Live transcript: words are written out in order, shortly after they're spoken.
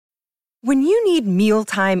When you need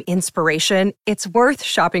mealtime inspiration, it's worth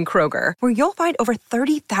shopping Kroger, where you'll find over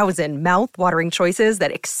 30,000 mouth-watering choices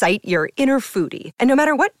that excite your inner foodie. And no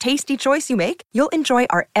matter what tasty choice you make, you'll enjoy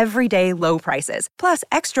our everyday low prices, plus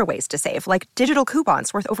extra ways to save, like digital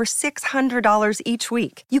coupons worth over $600 each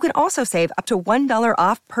week. You can also save up to $1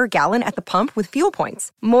 off per gallon at the pump with fuel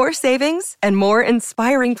points. More savings and more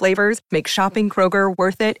inspiring flavors make shopping Kroger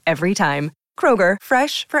worth it every time. Kroger,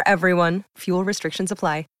 fresh for everyone. Fuel restrictions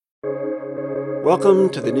apply. Welcome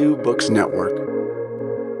to the New Books Network.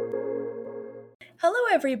 Hello,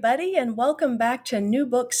 everybody, and welcome back to New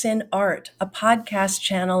Books in Art, a podcast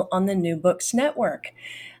channel on the New Books Network.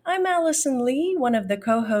 I'm Allison Lee, one of the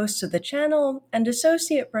co-hosts of the channel and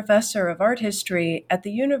Associate Professor of Art History at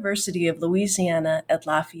the University of Louisiana at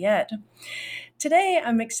Lafayette. Today,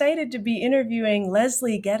 I'm excited to be interviewing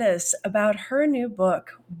Leslie Geddes about her new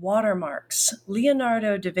book, Watermarks,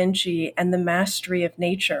 Leonardo da Vinci and the Mastery of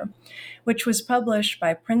Nature, which was published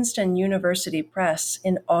by Princeton University Press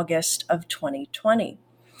in August of 2020.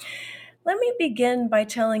 Let me begin by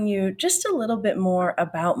telling you just a little bit more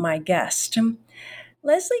about my guest.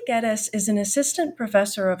 Leslie Geddes is an assistant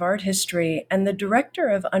professor of art history and the director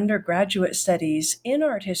of undergraduate studies in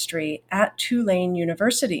art history at Tulane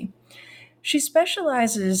University. She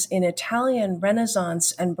specializes in Italian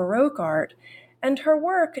Renaissance and Baroque art, and her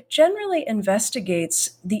work generally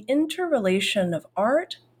investigates the interrelation of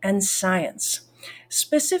art and science,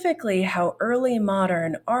 specifically how early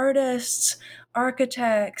modern artists,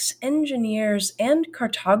 architects, engineers, and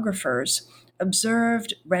cartographers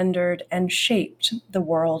observed, rendered, and shaped the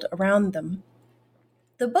world around them.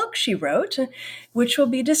 The book she wrote, which we'll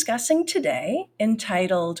be discussing today,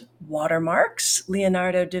 entitled Watermarks,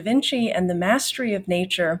 Leonardo da Vinci and the Mastery of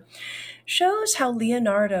Nature, shows how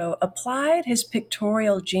Leonardo applied his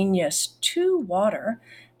pictorial genius to water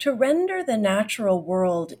to render the natural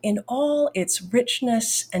world in all its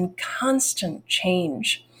richness and constant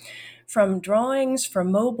change. From drawings for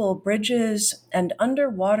mobile bridges and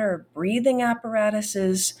underwater breathing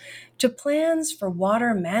apparatuses to plans for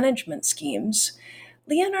water management schemes,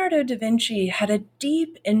 Leonardo da Vinci had a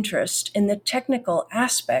deep interest in the technical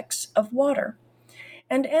aspects of water,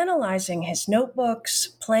 and analyzing his notebooks,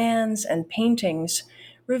 plans, and paintings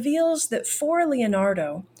reveals that for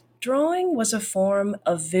Leonardo, drawing was a form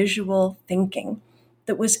of visual thinking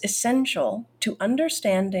that was essential to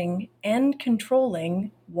understanding and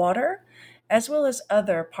controlling water, as well as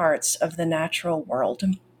other parts of the natural world.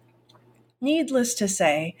 Needless to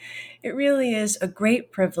say, it really is a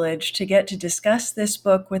great privilege to get to discuss this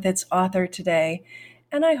book with its author today,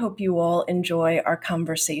 and I hope you all enjoy our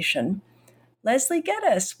conversation. Leslie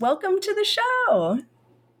Geddes, welcome to the show.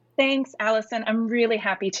 Thanks, Allison. I'm really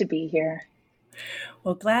happy to be here.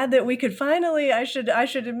 Well, glad that we could finally, I should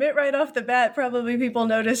admit right off the bat, probably people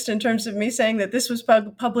noticed in terms of me saying that this was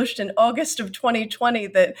published in August of 2020,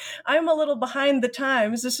 that I'm a little behind the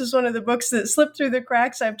times. This is one of the books that slipped through the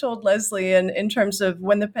cracks, I've told Leslie, and in terms of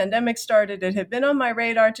when the pandemic started, it had been on my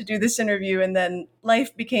radar to do this interview, and then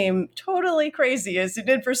life became totally crazy, as it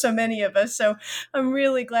did for so many of us. So I'm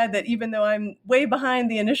really glad that even though I'm way behind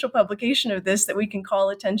the initial publication of this, that we can call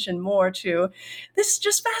attention more to this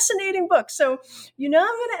just fascinating book. So, I'm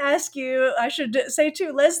going to ask you, I should say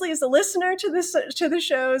too, Leslie is a listener to the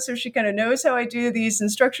show, so she kind of knows how I do these and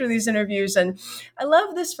structure these interviews. And I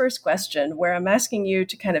love this first question where I'm asking you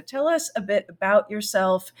to kind of tell us a bit about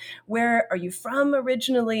yourself. Where are you from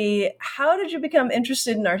originally? How did you become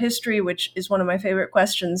interested in art history, which is one of my favorite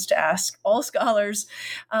questions to ask all scholars.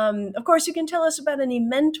 Of course, you can tell us about any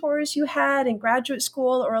mentors you had in graduate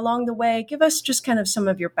school or along the way. Give us just kind of some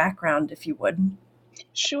of your background, if you would.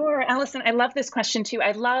 Sure, Allison, I love this question too.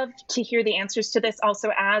 I'd love to hear the answers to this also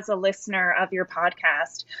as a listener of your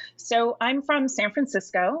podcast. So I'm from San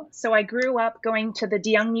Francisco. So I grew up going to the de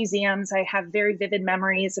Young museums. I have very vivid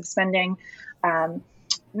memories of spending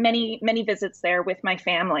many visits there with my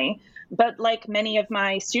family. But like many of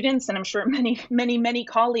my students, and I'm sure many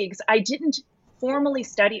colleagues, I didn't formally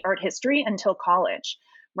study art history until college,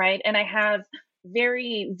 right? And I have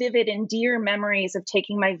very vivid and dear memories of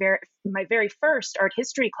taking my very first art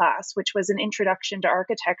history class, which was an introduction to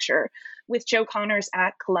architecture with Joe Connors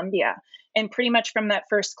at Columbia. And pretty much from that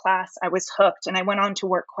first class, I was hooked. And I went on to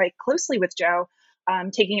work quite closely with Joe,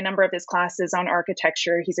 taking a number of his classes on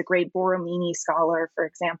architecture. He's a great Borromini scholar, for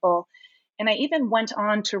example. And I even went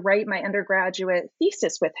on to write my undergraduate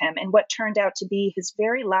thesis with him in what turned out to be his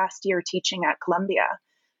very last year teaching at Columbia.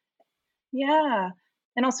 Yeah.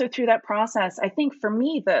 And also through that process, I think for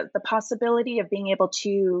me, the possibility of being able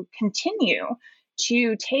to continue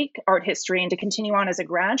to take art history and to continue on as a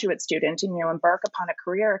graduate student and, embark upon a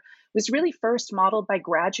career was really first modeled by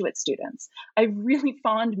graduate students. I have really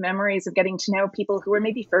fond memories of getting to know people who were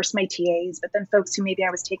maybe first my TAs, but then folks who maybe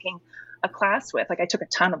I was taking a class with. Like, I took a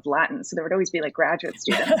ton of Latin, so there would always be like graduate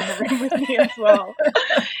students in the room with me as well.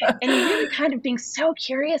 And really kind of being so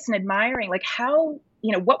curious and admiring, like, how,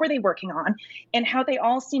 what were they working on and how they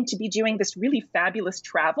all seemed to be doing this really fabulous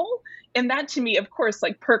travel. And that to me, of course,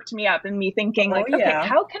 like perked me up and me thinking okay,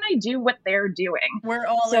 how can I do what they're doing? We're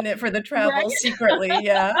all in it for the travel secretly.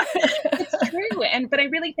 Yeah, it's true. But I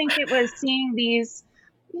really think it was seeing these,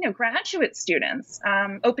 graduate students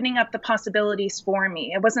opening up the possibilities for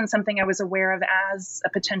me. It wasn't something I was aware of as a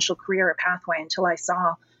potential career or pathway until I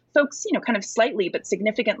saw folks, kind of slightly but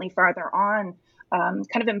significantly farther on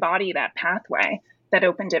kind of embody that pathway that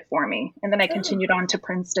opened it for me. And then I continued on to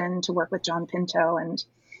Princeton to work with John Pinto, and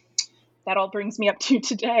that all brings me up to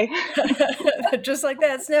today. Just like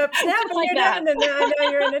that, snap, and like you're done, and now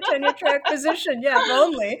you're in a tenure track position. Yeah, if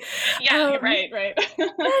only. Yeah, right. Gosh,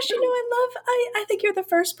 I think you're the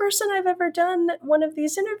first person I've ever done one of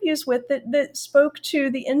these interviews with that spoke to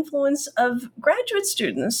the influence of graduate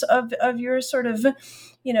students, of your sort of,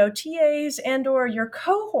 TAs and or your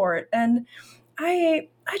cohort. And I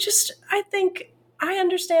think I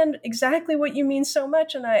understand exactly what you mean so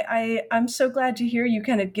much. And I'm so glad to hear you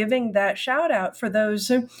kind of giving that shout out for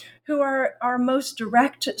those who are our most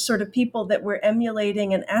direct sort of people that we're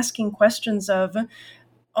emulating and asking questions of,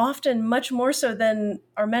 often much more so than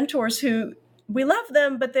our mentors, who we love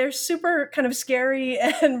them, but they're super kind of scary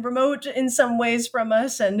and remote in some ways from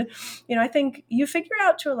us. And, I think you figure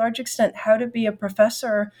out to a large extent how to be a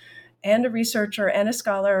professor and a researcher and a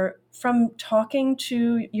scholar from talking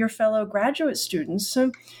to your fellow graduate students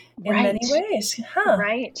in many ways. Huh.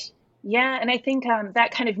 Right. Yeah. And I think that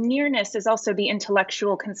kind of nearness is also the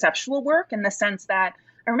intellectual conceptual work, in the sense that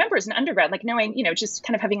I remember as an undergrad, like knowing, just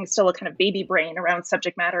kind of having still a kind of baby brain around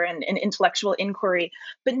subject matter and intellectual inquiry,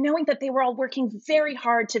 but knowing that they were all working very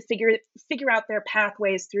hard to figure out their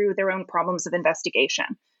pathways through their own problems of investigation.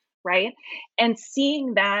 Right. And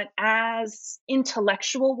seeing that as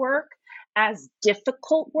intellectual work, as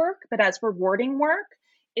difficult work, but as rewarding work,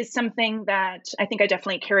 is something that I think I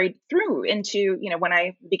definitely carried through into, when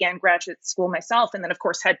I began graduate school myself. And then, of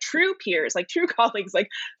course, had true peers, like true colleagues, like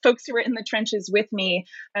folks who were in the trenches with me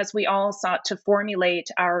as we all sought to formulate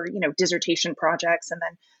our, dissertation projects and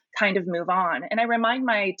then kind of move on. And I remind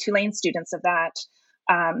my Tulane students of that.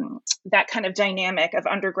 That kind of dynamic of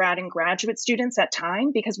undergrad and graduate students at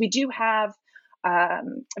time, because we do have a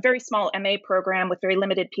very small MA program with very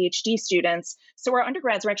limited PhD students. So our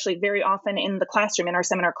undergrads are actually very often in the classroom, in our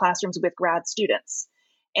seminar classrooms with grad students.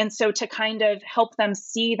 And so to kind of help them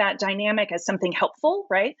see that dynamic as something helpful,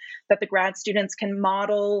 right? That the grad students can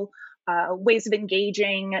model ways of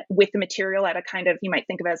engaging with the material at a kind of, you might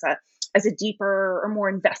think of as a deeper or more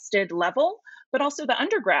invested level, but also the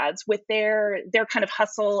undergrads with their kind of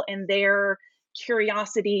hustle and their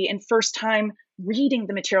curiosity and first time reading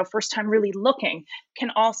the material, first time really looking,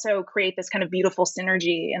 can also create this kind of beautiful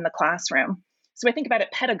synergy in the classroom. So I think about it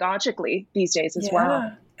pedagogically these days as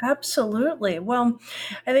well. Absolutely. Well,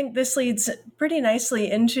 I think this leads pretty nicely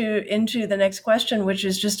into the next question, which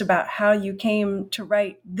is just about how you came to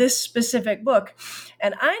write this specific book.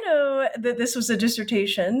 And I know that this was a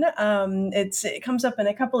dissertation. It comes up in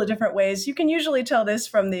a couple of different ways. You can usually tell this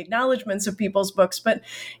from the acknowledgments of people's books, but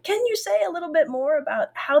can you say a little bit more about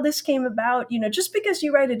how this came about? Just because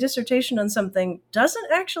you write a dissertation on something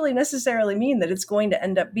doesn't actually necessarily mean that it's going to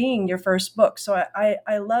end up being your first book. So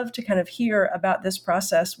I love to kind of hear about this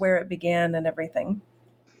process, where it began and everything.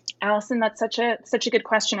 Allison, that's such a good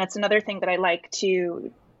question. It's another thing that I like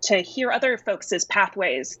to hear other folks'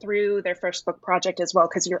 pathways through their first book project as well,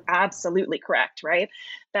 because you're absolutely correct, right?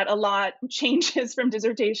 That a lot changes from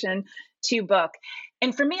dissertation to book.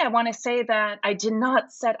 And for me, I want to say that I did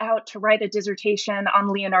not set out to write a dissertation on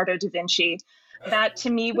Leonardo da Vinci. That to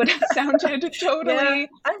me would have sounded totally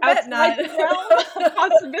outside the realm of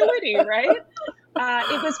possibility, right?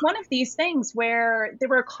 It was one of these things where there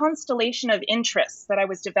were a constellation of interests that I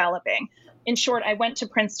was developing. In short, I went to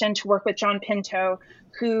Princeton to work with John Pinto,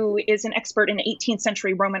 who is an expert in 18th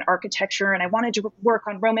century Roman architecture, and I wanted to work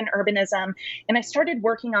on Roman urbanism. And I started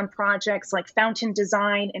working on projects like fountain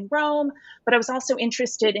design in Rome, but I was also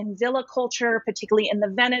interested in villa culture, particularly in the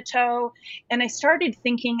Veneto. And I started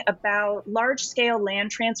thinking about large-scale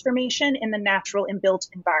land transformation in the natural and built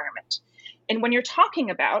environment. And when you're talking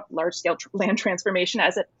about large-scale land transformation,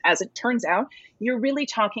 as it turns out, you're really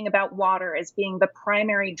talking about water as being the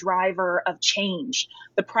primary driver of change,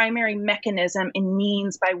 the primary mechanism and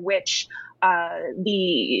means by which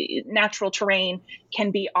the natural terrain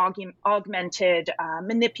can be augmented,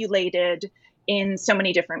 manipulated in so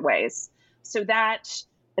many different ways. So that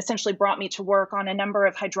essentially brought me to work on a number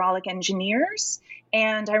of hydraulic engineers.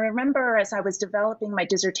 And I remember as I was developing my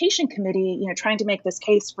dissertation committee, trying to make this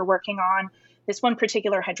case for working on this one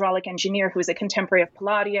particular hydraulic engineer who was a contemporary of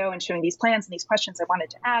Palladio and showing these plans and these questions I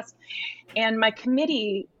wanted to ask. And my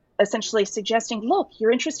committee essentially suggesting, look,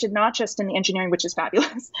 you're interested not just in the engineering, which is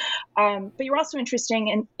fabulous, but you're also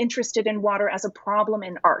interested in water as a problem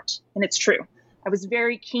in art. And it's true. I was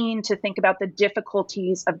very keen to think about the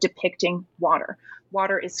difficulties of depicting water.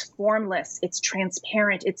 Water is formless, it's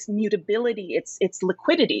transparent, its mutability, its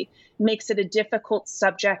liquidity makes it a difficult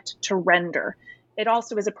subject to render. It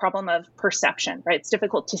also is a problem of perception, right? It's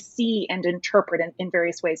difficult to see and interpret in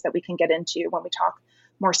various ways that we can get into when we talk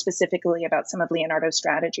more specifically about some of Leonardo's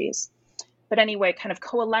strategies. But anyway, kind of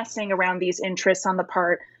coalescing around these interests on the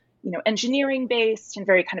part, engineering based and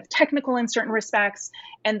very kind of technical in certain respects,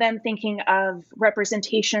 and then thinking of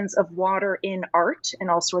representations of water in art and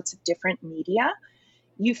all sorts of different media.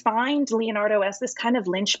 You find Leonardo as this kind of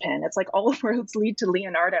linchpin. It's like all roads lead to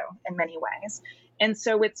Leonardo in many ways. And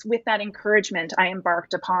so it's with that encouragement, I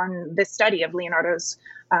embarked upon this study of Leonardo's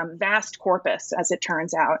vast corpus, as it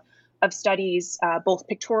turns out, of studies, both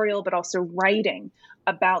pictorial, but also writing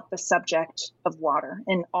about the subject of water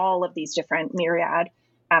in all of these different myriad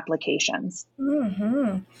applications.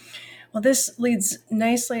 Mm-hmm. Well, this leads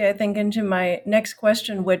nicely, I think, into my next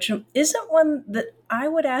question, which isn't one that I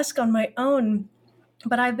would ask on my own,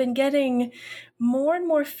 but I've been getting more and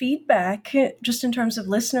more feedback just in terms of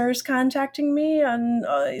listeners contacting me on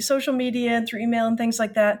social media and through email and things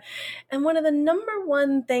like that. And one of the number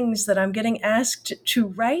one things that I'm getting asked to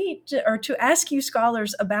write or to ask you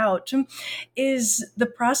scholars about is the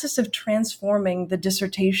process of transforming the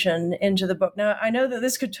dissertation into the book. Now, I know that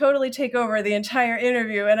this could totally take over the entire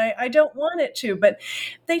interview, and I don't want it to, but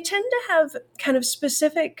they tend to have kind of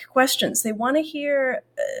specific questions. They want to hear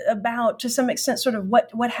about, to some extent, sort of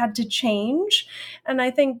what had to change. And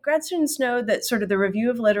I think grad students know that sort of the review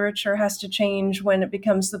of literature has to change when it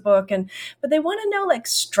becomes the book. But they want to know, like,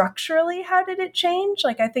 structurally, how did it change?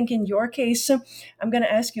 Like, I think in your case, I'm going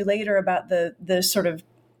to ask you later about the sort of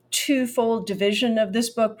twofold division of this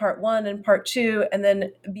book, part 1 and part 2. And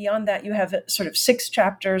then beyond that, you have sort of 6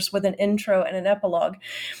 chapters with an intro and an epilogue.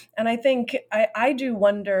 And I think I do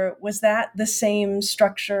wonder, was that the same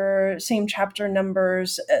structure, same chapter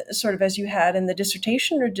numbers, sort of as you had in the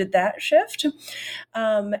dissertation, or did that shift?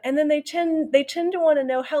 And then they tend to want to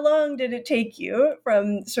know, how long did it take you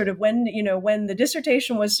from sort of when the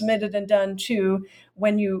dissertation was submitted and done to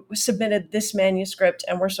when you submitted this manuscript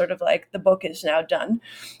and we're sort of like, the book is now done.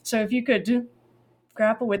 So if you could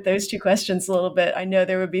grapple with those 2 questions a little bit, I know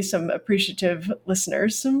there would be some appreciative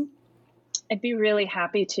listeners. I'd be really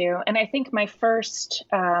happy to. And I think my first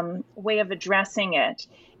way of addressing it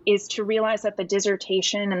is to realize that the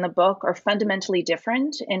dissertation and the book are fundamentally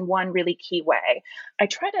different in one really key way. I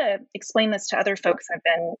try to explain this to other folks I've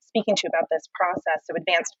been speaking to about this process, so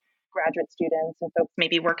advanced graduate students and folks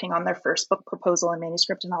maybe working on their first book proposal and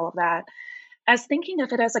manuscript and all of that, as thinking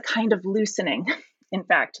of it as a kind of loosening. In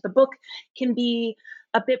fact, the book can be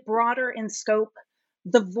a bit broader in scope.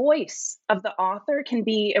 The voice of the author can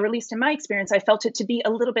be, or at least in my experience, I felt it to be a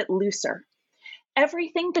little bit looser.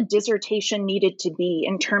 Everything the dissertation needed to be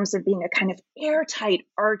in terms of being a kind of airtight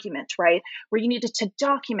argument, right? Where you needed to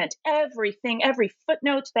document everything, every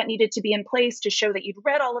footnote that needed to be in place to show that you'd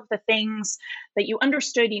read all of the things, that you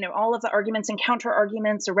understood, all of the arguments and counter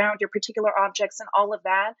arguments around your particular objects and all of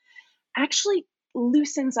that, actually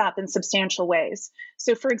loosens up in substantial ways.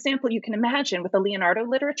 So, for example, you can imagine with the Leonardo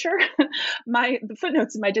literature, the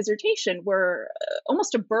footnotes in my dissertation were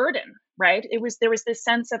almost a burden, right? There was this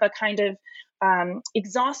sense of a kind of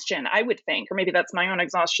exhaustion, I would think, or maybe that's my own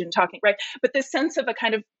exhaustion talking, right? But this sense of a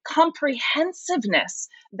kind of comprehensiveness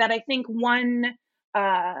that I think one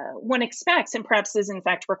expects, and perhaps is in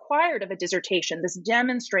fact required of a dissertation, this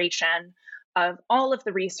demonstration of all of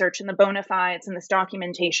the research and the bona fides and this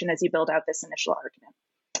documentation as you build out this initial argument.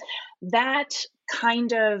 That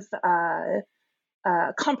kind of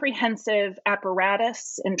comprehensive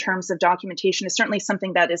apparatus in terms of documentation is certainly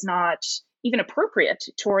something that is not even appropriate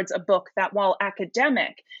towards a book that, while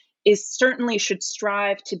academic, certainly should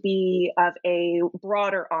strive to be of a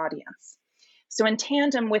broader audience. So in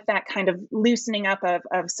tandem with that kind of loosening up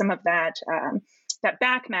of some of that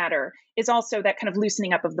back matter is also that kind of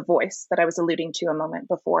loosening up of the voice that I was alluding to a moment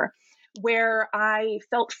before. where I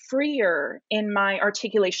felt freer in my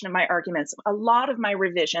articulation of my arguments. A lot of my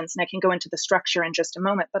revisions, and I can go into the structure in just a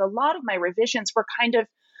moment, but a lot of my revisions were kind of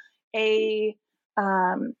a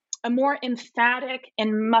more emphatic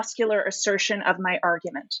and muscular assertion of my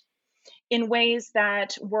argument in ways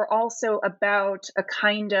that were also about a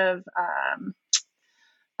kind of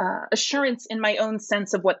assurance in my own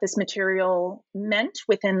sense of what this material meant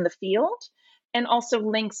within the field, and also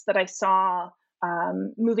links that I saw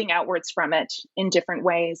moving outwards from it in different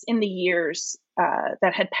ways in the years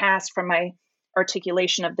that had passed from my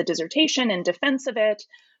articulation of the dissertation and defense of it,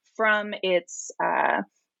 from its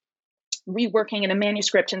reworking in a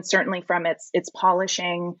manuscript, and certainly from its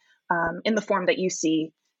polishing in the form that you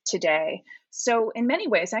see today. So in many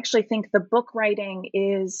ways, I actually think the book writing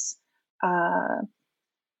is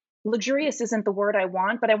luxurious isn't the word I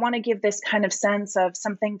want, but I want to give this kind of sense of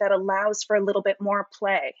something that allows for a little bit more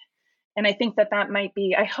play. And I think that might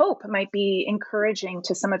be, I hope, might be encouraging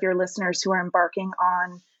to some of your listeners who are embarking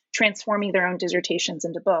on transforming their own dissertations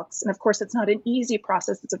into books. And of course, it's not an easy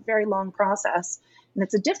process. It's a very long process, and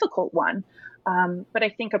it's a difficult one. But I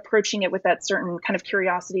think approaching it with that certain kind of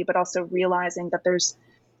curiosity, but also realizing that there's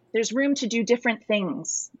room to do different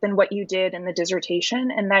things than what you did in the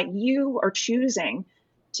dissertation, and that you are choosing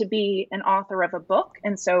to be an author of a book.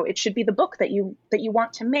 And so it should be the book that you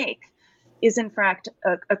want to make, is in fact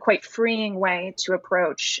a quite freeing way to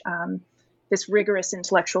approach this rigorous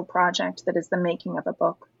intellectual project that is the making of a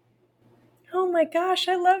book. Oh my gosh,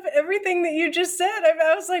 I love everything that you just said.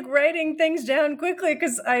 I was like writing things down quickly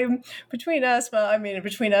because between us,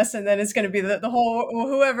 and then it's going to be the whole,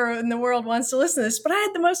 whoever in the world wants to listen to this. But I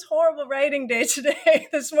had the most horrible writing day today,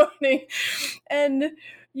 this morning. And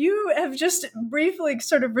you have just briefly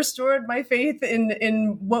sort of restored my faith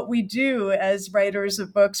in what we do as writers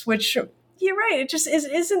of books, which, you're right, it just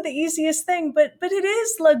isn't the easiest thing, but it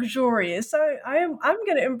is luxurious. I'm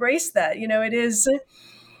going to embrace that. It is.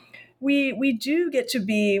 We do get to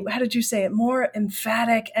be, how did you say it, more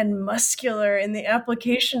emphatic and muscular in the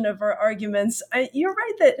application of our arguments. You're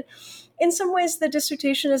right that in some ways the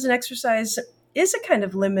dissertation as an exercise is a kind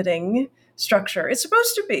of limiting structure. It's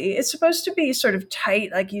supposed to be. It's supposed to be sort of tight,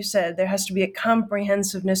 like you said. There has to be a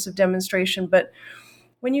comprehensiveness of demonstration. But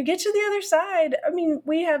when you get to the other side,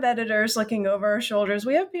 we have editors looking over our shoulders.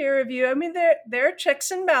 We have peer review. There are checks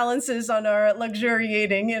and balances on our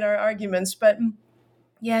luxuriating in our arguments. But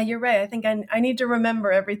yeah, you're right. I think I need to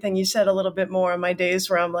remember everything you said a little bit more on my days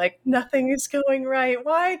where I'm like, nothing is going right.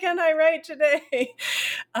 Why can't I write today?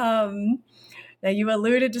 Now, you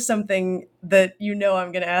alluded to something that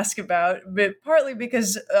I'm going to ask about, but partly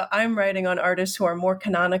because I'm writing on artists who are more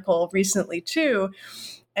canonical recently, too.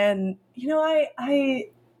 And,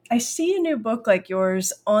 I see a new book like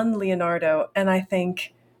yours on Leonardo, and I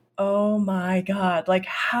think, oh my God, like,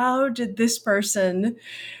 how did this person,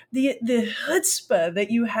 the chutzpah that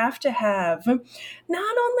you have to have,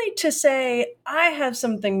 not only to say, I have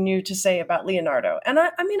something new to say about Leonardo. And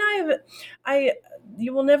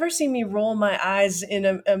you will never see me roll my eyes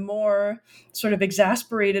in a more sort of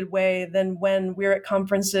exasperated way than when we're at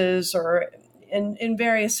conferences or in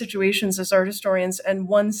various situations as art historians, and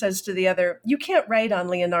one says to the other, you can't write on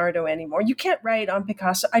Leonardo anymore. You can't write on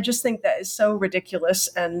Picasso. I just think that is so ridiculous,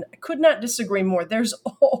 and I could not disagree more. There's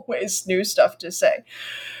always new stuff to say.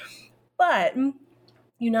 But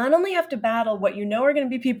you not only have to battle what are going to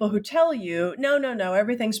be people who tell you, no,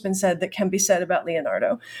 everything's been said that can be said about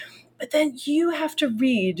Leonardo, but then you have to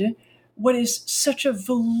read what is such a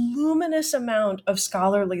voluminous amount of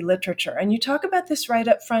scholarly literature. And you talk about this right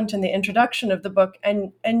up front in the introduction of the book,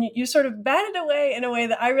 and you sort of bat it away in a way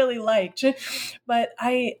that I really liked. But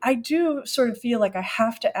I do sort of feel like I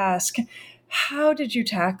have to ask, how did you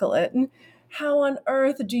tackle it? And how on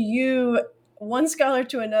earth do you, one scholar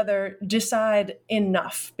to another, decide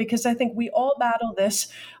enough? Because I think we all battle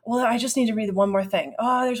this. Well, I just need to read one more thing.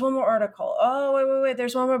 Oh, there's one more article. Oh, wait,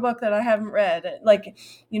 there's one more book that I haven't read. Like,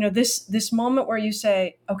 this moment where you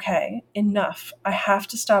say, okay, enough. I have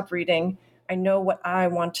to stop reading. I know what I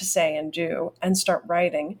want to say and do, and start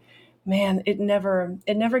writing. Man, it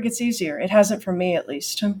never gets easier. It hasn't for me, at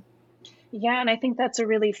least. Yeah, and I think that's a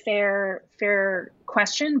really fair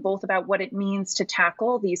question, both about what it means to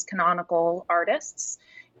tackle these canonical artists,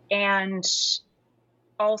 and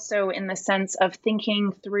also in the sense of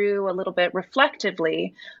thinking through a little bit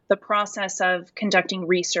reflectively the process of conducting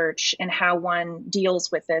research and how one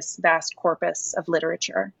deals with this vast corpus of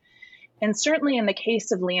literature. And certainly in the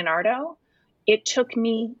case of Leonardo, it took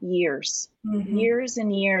me years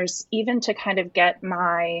and years, even to kind of get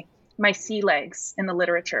my sea legs in the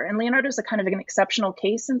literature. And Leonardo's a kind of an exceptional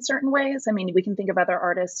case in certain ways. We can think of other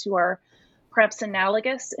artists who are perhaps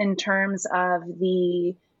analogous in terms of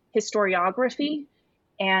the historiography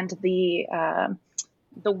and the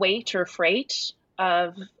weight or freight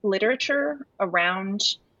of literature around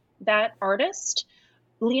that artist.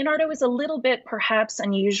 Leonardo is a little bit perhaps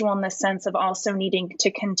unusual in the sense of also needing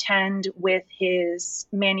to contend with his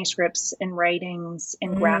manuscripts and writings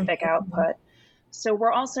and graphic output. So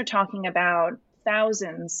we're also talking about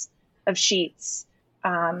thousands of sheets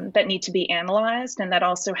that need to be analyzed and that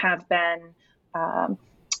also have been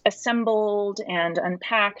assembled and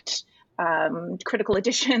unpacked, critical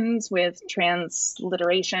editions with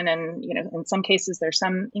transliteration. And, in some cases there's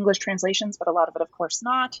some English translations, but a lot of it, of course,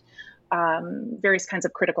 not. Various kinds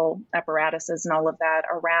of critical apparatuses and all of that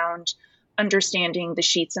around understanding the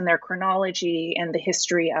sheets and their chronology and the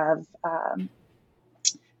history of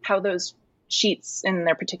how those sheets and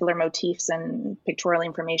their particular motifs and pictorial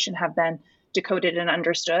information have been decoded and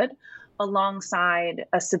understood, alongside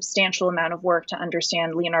a substantial amount of work to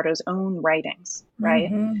understand Leonardo's own writings,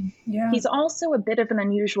 right? Mm-hmm. Yeah. He's also a bit of an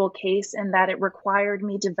unusual case in that it required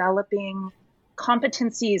me developing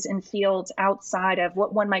competencies in fields outside of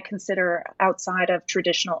what one might consider outside of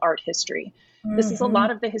traditional art history. Mm-hmm. This is a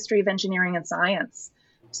lot of the history of engineering and science.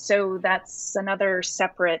 So that's another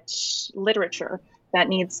separate literature that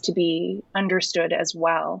needs to be understood as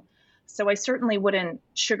well. So I certainly wouldn't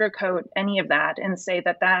sugarcoat any of that and say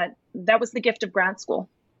that was the gift of grad school,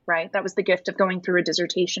 right? That was the gift of going through a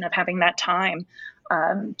dissertation, of having that time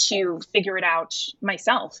to figure it out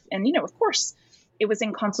myself. And, of course, it was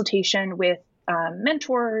in consultation with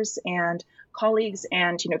mentors and colleagues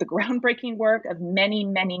and, the groundbreaking work of many,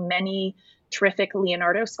 many, many terrific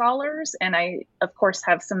Leonardo scholars. And I, of course,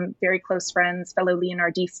 have some very close friends, fellow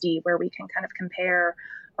Leonardisti, where we can kind of compare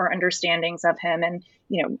our understandings of him and,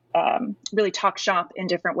 really talk shop in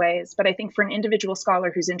different ways. But I think for an individual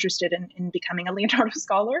scholar who's interested in becoming a Leonardo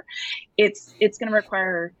scholar, it's going to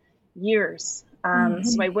require years.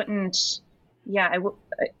 So I wouldn't, I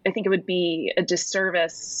think it would be a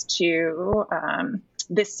disservice to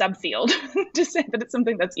this subfield to say that it's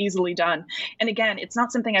something that's easily done. And again, it's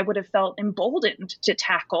not something I would have felt emboldened to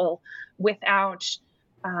tackle without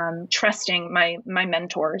trusting my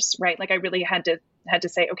mentors, right? Like I really had to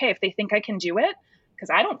say, okay, if they think I can do it, because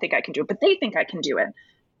I don't think I can do it, but they think I can do it,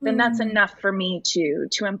 then that's enough for me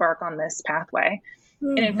to embark on this pathway.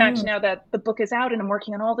 And in fact, now that the book is out and I'm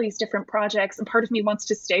working on all these different projects, and part of me wants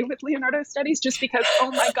to stay with Leonardo studies just because, oh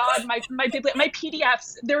my God, my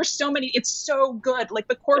PDFs, there are so many, it's so good. Like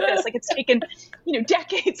the corpus, like it's taken,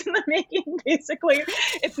 decades in the making, basically.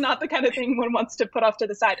 It's not the kind of thing one wants to put off to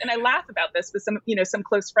the side. And I laugh about this with some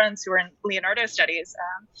close friends who are in Leonardo studies,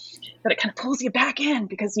 that it kind of pulls you back in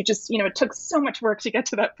because you just, it took so much work to get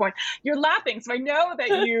to that point. You're laughing, so I know that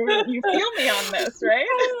you feel me on this, right?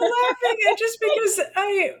 I'm laughing just because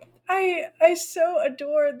I so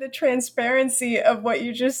adore the transparency of what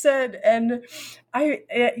you just said. And I'm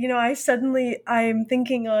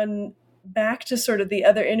thinking on back to sort of the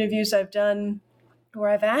other interviews I've done where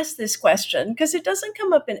I've asked this question, because it doesn't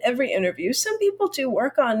come up in every interview. Some people do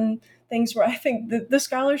work on things where I think the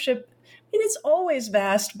scholarship, it's always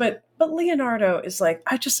vast, but Leonardo is like,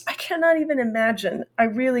 I cannot even imagine. I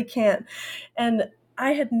really can't. And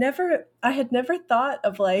I had never thought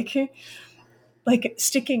of like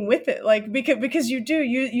sticking with it, like because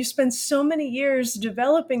you spend so many years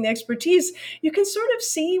developing the expertise. You can sort of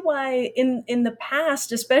see why in the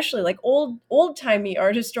past, especially like old-timey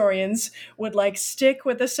art historians would like stick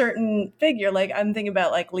with a certain figure. Like I'm thinking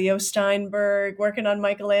about like Leo Steinberg working on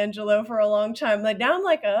Michelangelo for a long time. Like now I'm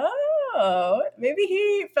like, oh, maybe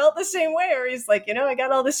he felt the same way, or he's like, I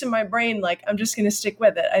got all this in my brain, like I'm just going to stick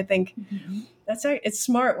with it. I think it's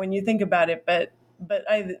smart when you think about it, but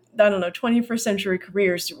I don't know, 21st century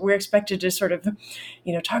careers, we're expected to sort of,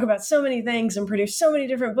 talk about so many things and produce so many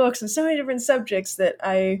different books and so many different subjects that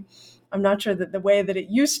I'm not sure that the way that it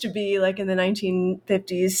used to be, like in the 1950s,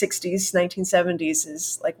 60s, 1970s,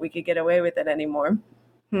 is like we could get away with it anymore.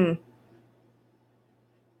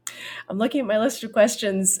 I'm looking at my list of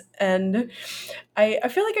questions, and I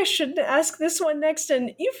feel like I should ask this one next,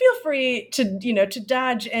 and you feel free to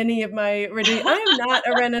dodge any of my I am not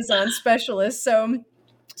a Renaissance specialist, so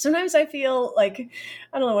sometimes I feel like,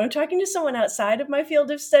 I don't know, when I'm talking to someone outside of my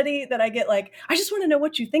field of study, that I get like, I just want to know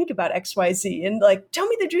what you think about XYZ, and like, tell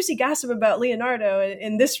me the juicy gossip about Leonardo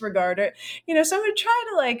in this regard, or, so I'm going to try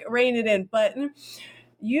to like rein it in, but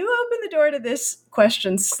you open the door to this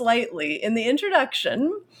question slightly in the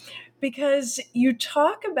introduction, because you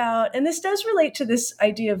talk about, and this does relate to this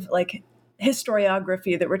idea of like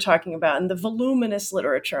historiography that we're talking about and the voluminous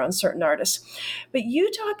literature on certain artists. But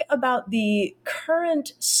you talk about the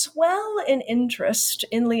current swell in interest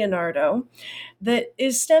in Leonardo that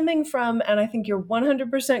is stemming from, and I think you're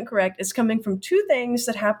 100% correct, it's coming from two things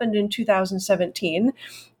that happened in 2017.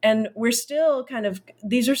 And we're still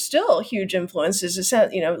these are still huge influences.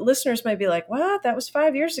 Listeners might be like, what? That was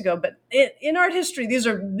 5 years ago. But in art history, these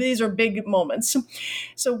are big moments.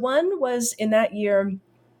 So one was in that year,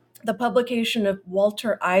 the publication of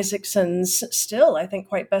Walter Isaacson's still, I think,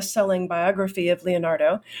 quite best-selling biography of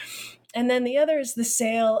Leonardo. And then the other is the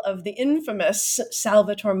sale of the infamous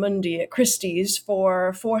Salvator Mundi at Christie's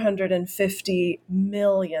for $450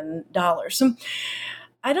 million.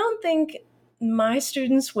 I don't think my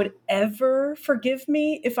students would ever forgive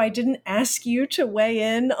me if I didn't ask you to weigh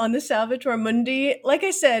in on the Salvator Mundi. Like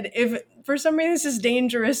I said, if for some reason this is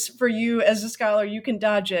dangerous for you as a scholar, you can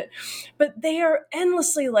dodge it. But they are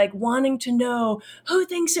endlessly wanting to know who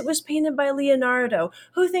thinks it was painted by Leonardo,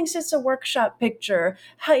 who thinks it's a workshop picture,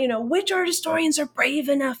 how, which art historians are brave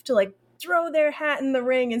enough to throw their hat in the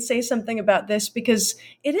ring and say something about this, because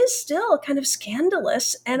it is still kind of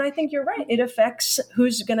scandalous. And I think you're right. It affects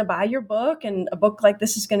who's going to buy your book, and a book like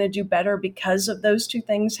this is going to do better because of those two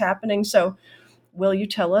things happening. So will you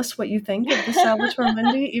tell us what you think of the Salvator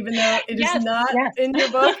Mundi, even though it is not in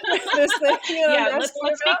your book? This thing, let's be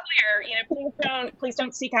clear. Please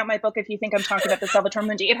don't seek out my book if you think I'm talking about the Salvator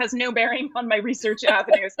Mundi. It has no bearing on my research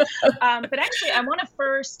avenues. But actually, I want to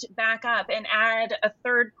first back up and add a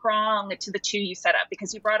third prong to the two you set up,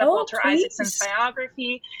 because you brought up Walter Isaacson's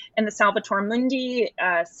biography and the Salvator Mundi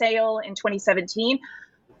sale in 2017.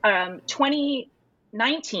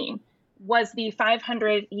 2019 was the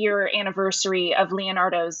 500-year anniversary of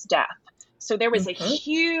Leonardo's death. So there was a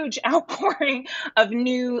huge outpouring of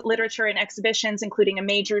new literature and exhibitions, including a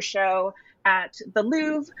major show at the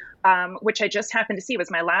Louvre, which I just happened to see. It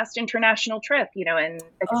was my last international trip, and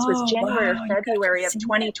this was January or February of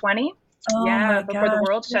 2020. Before the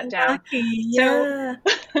world shut down. So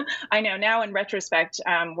I know now in retrospect,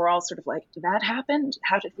 we're all sort of like, did that happen?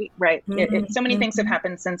 How did we? Right. So many things have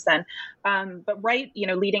happened since then. But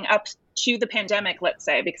leading up to the pandemic, let's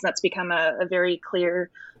say, because that's become a very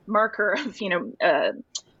clear marker of,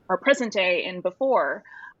 our present day and before.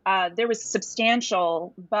 There was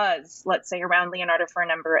substantial buzz, let's say, around Leonardo for a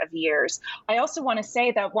number of years. I also want to say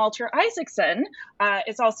that Walter Isaacson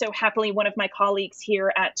is also happily one of my colleagues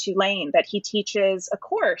here at Tulane, that he teaches a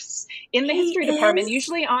course in the history department,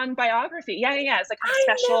 usually on biography. Yeah. It's a kind of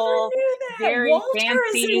special, very Walter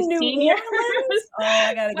fancy senior.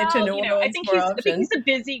 I got to get to New Orleans. I think he's a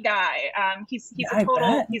busy guy. He's a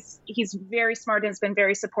total, he's very smart and has been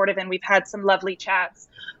very supportive, and we've had some lovely chats.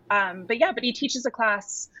 But he teaches a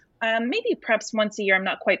class maybe perhaps once a year. I'm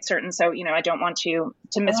not quite certain. So, I don't want to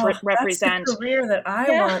misrepresent. That's the career that I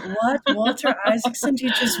want. What? Walter Isaacson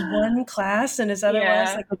teaches one class and is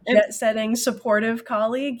otherwise like a jet-setting, supportive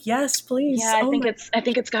colleague? Yes, please. Yeah, I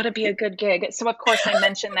think it's got to be a good gig. So, of course, I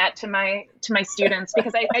mention that to my students,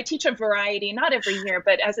 because I teach a variety, not every year,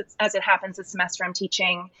 but as it happens this semester, I'm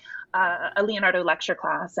teaching a Leonardo lecture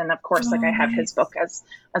class. And of course, I have his book as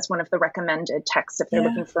one of the recommended texts if they're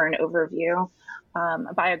looking for an overview,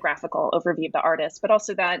 a biographical overview of the artist, but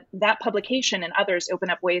also that publication and others open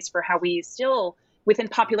up ways for how we still, within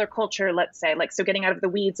popular culture, let's say, so getting out of the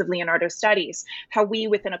weeds of Leonardo studies, how we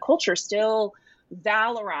within a culture still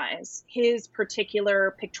valorize his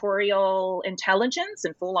particular pictorial intelligence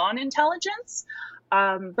and full-on intelligence,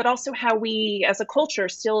 but also how we as a culture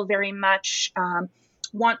still very much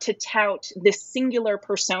want to tout this singular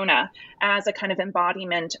persona as a kind of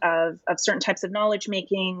embodiment of certain types of knowledge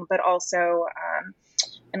making, but also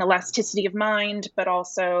an elasticity of mind, but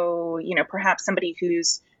also, perhaps somebody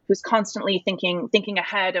who's constantly thinking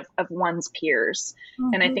ahead of one's peers.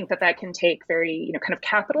 And I think that can take very, kind of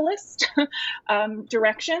capitalist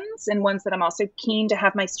directions, and ones that I'm also keen to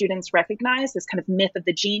have my students recognize, this kind of myth of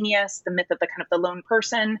the genius, the myth of the kind of the lone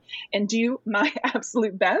person, and do my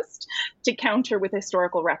absolute best to counter with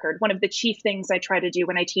historical record. One of the chief things I try to do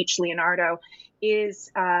when I teach Leonardo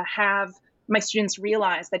is have my students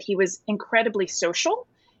realize that he was incredibly social,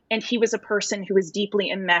 and he was a person who was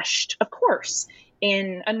deeply enmeshed, of course,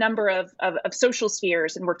 in a number of social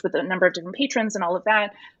spheres, and worked with a number of different patrons and all of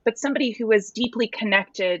that, but somebody who was deeply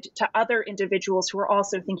connected to other individuals who were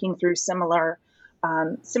also thinking through similar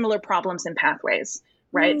problems and pathways,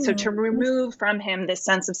 right? So to remove from him this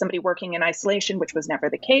sense of somebody working in isolation, which was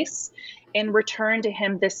never the case, and return to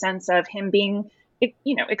him this sense of him being,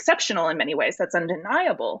 exceptional in many ways, that's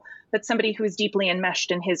undeniable, but somebody who is deeply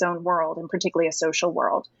enmeshed in his own world, and particularly a social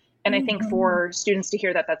world. And I think for students to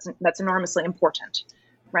hear that, that's enormously important.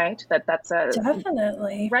 right? That's a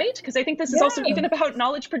Definitely. right, because I think this is also even about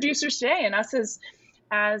knowledge producers today and us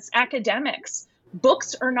as academics.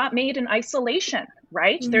 Books are not made in isolation,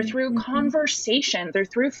 right? They're through conversation, they're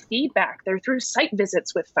through feedback, they're through site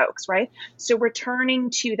visits with folks, right? So returning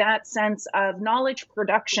to that sense of knowledge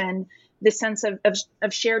production, this sense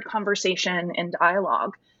of shared conversation and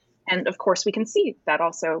dialogue. And of course, we can see that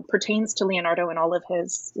also pertains to Leonardo and all of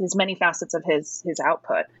his many facets of his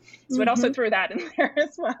output. So I'd also throw that in there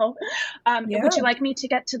as well. Would you like me to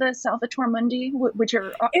get to the Salvator Mundi? Would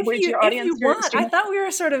your audience? If you want, I thought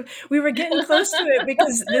we were getting close to it,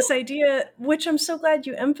 because this idea, which I'm so glad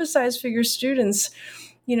you emphasize for your students,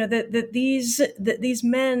 that these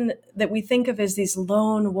men that we think of as these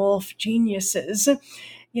lone wolf geniuses,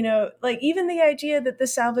 like even the idea that the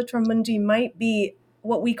Salvator Mundi might be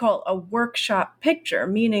what we call a workshop picture,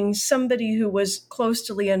 meaning somebody who was close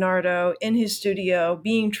to Leonardo in his studio,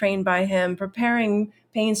 being trained by him, preparing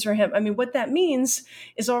paintings for him. I mean, what that means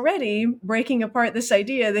is already breaking apart this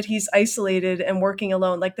idea that he's isolated and working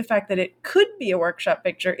alone. Like the fact that it could be a workshop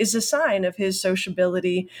picture is a sign of his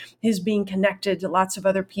sociability, his being connected to lots of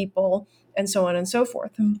other people, and so on and so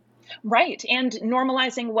forth. Right. And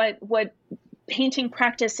normalizing what painting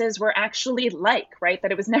practices were actually like, right?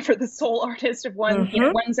 That it was never the sole artist of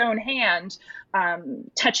one's own hand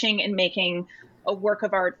touching and making a work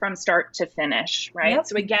of art from start to finish, right? Yep.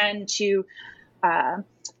 So again,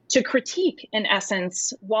 to critique, in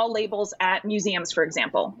essence, wall labels at museums, for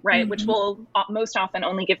example, right? Which will most often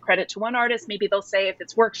only give credit to one artist. Maybe they'll say if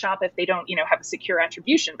it's workshop, if they don't, have a secure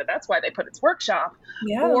attribution, but that's why they put it's workshop.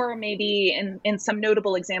 Yeah. Or maybe in some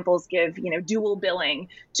notable examples, give, dual billing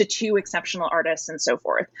to two exceptional artists and so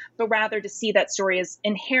forth. But rather to see that story as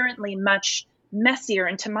inherently much messier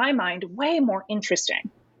and, to my mind, way more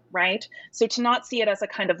interesting, right? So to not see it as a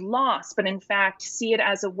kind of loss, but in fact, see it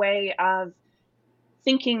as a way of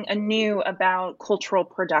thinking anew about cultural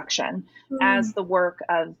production as the work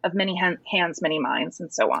of many hands, many minds,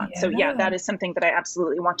 and so on. Yeah. So that is something that I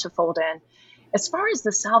absolutely want to fold in. As far as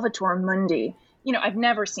the Salvator Mundi, I've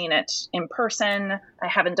never seen it in person. I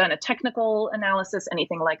haven't done a technical analysis,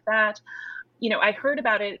 anything like that. I heard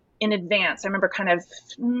about it in advance. I remember kind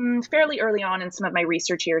of fairly early on in some of my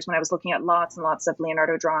research years when I was looking at lots and lots of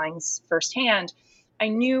Leonardo drawings firsthand, I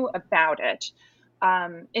knew about it.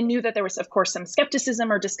 And knew that there was, of course, some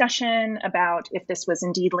skepticism or discussion about if this was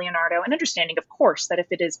indeed Leonardo, and understanding, of course, that if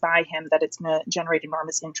it is by him, that it's going to generate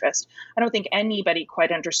enormous interest. I don't think anybody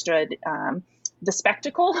quite understood the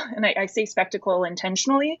spectacle, and I say spectacle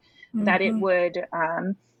intentionally, that it would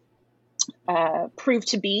prove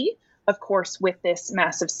to be, of course, with this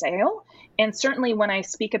massive sale. And certainly when I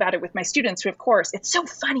speak about it with my students, who, of course, it's so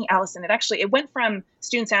funny, Allison, it went from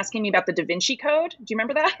students asking me about the Da Vinci Code. Do you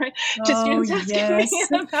remember that? Right? To students asking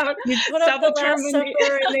me about you put up the Last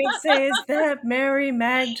Supper and they say, is that Mary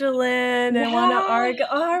Magdalene? And want to argue.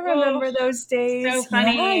 Oh, I remember those days. So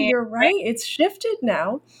funny. Yeah, you're right. It's shifted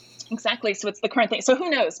now. Exactly. So it's the current thing. So who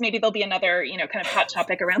knows? Maybe there'll be another, kind of hot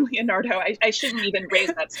topic around Leonardo. I shouldn't even raise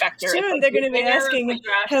that specter. Soon they're going to be asking,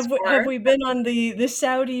 have we been on the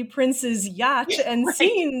Saudi prince's yacht and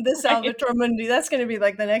seen the Salvator Mundi? That's going to be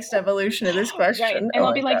like the next evolution of this question. Right. And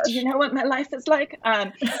I'll be like, do you know what my life is like?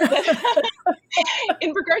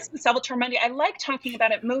 In regards to the Salvator Mundi, I like talking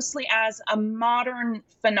about it mostly as a modern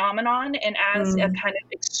phenomenon and as a kind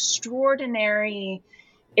of extraordinary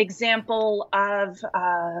example of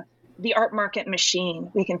the art market machine.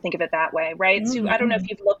 We can think of it that way, right? So I don't know if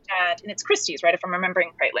you've looked at, and it's Christie's, right? If I'm remembering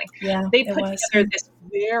correctly. Yeah, they put together this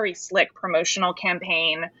very slick promotional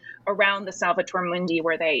campaign around the Salvator Mundi,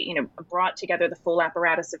 where they, brought together the full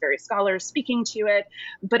apparatus of various scholars speaking to it.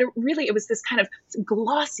 But it was this kind of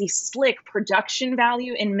glossy, slick production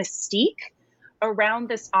value and mystique around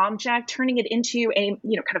this object, turning it into a,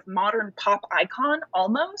 kind of modern pop icon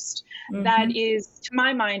almost, that is, to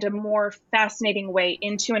my mind, a more fascinating way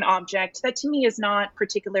into an object that to me is not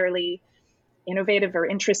particularly innovative or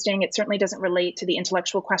interesting. It certainly doesn't relate to the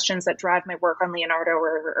intellectual questions that drive my work on Leonardo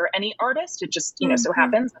or any artist. It just, so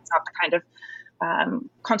happens. That's not the kind of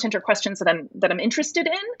content or questions that I'm interested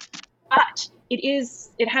in. But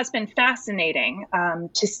it has been fascinating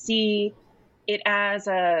to see it as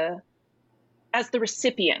the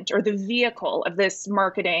recipient or the vehicle of this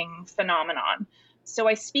marketing phenomenon. So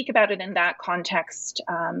I speak about it in that context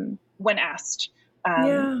when asked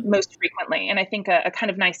most frequently. And I think a kind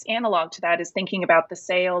of nice analog to that is thinking about the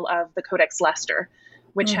sale of the Codex Leicester,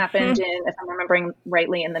 which happened in, if I'm remembering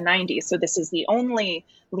rightly, in the 90s. So this is the only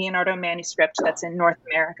Leonardo manuscript that's in North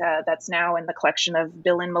America that's now in the collection of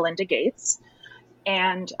Bill and Melinda Gates.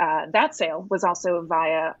 And that sale was also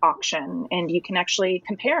via auction. And you can actually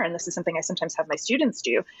compare, and this is something I sometimes have my students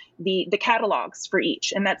do, the catalogs for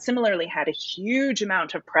each. And that similarly had a huge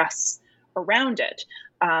amount of press around it.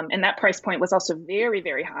 And that price point was also very,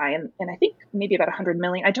 very high. And I think maybe about 100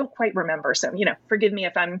 million. I don't quite remember. So, forgive me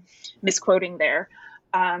if I'm misquoting there.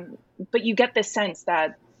 But you get this sense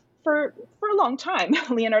that for a long time,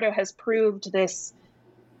 Leonardo has proved this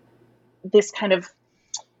kind of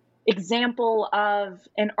example of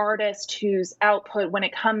an artist whose output, when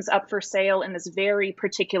it comes up for sale in this very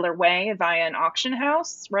particular way via an auction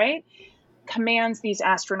house, right, commands these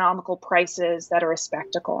astronomical prices that are a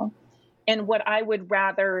spectacle. And what I would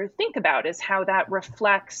rather think about is how that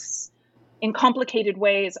reflects in complicated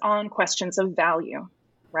ways on questions of value,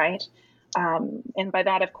 right? And by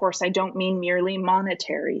that, of course, I don't mean merely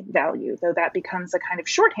monetary value, though that becomes a kind of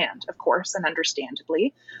shorthand, of course, and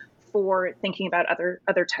understandably, for thinking about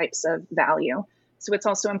other types of value. So it's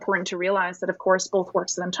also important to realize that, of course, both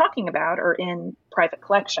works that I'm talking about are in private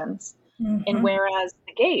collections. Mm-hmm. And whereas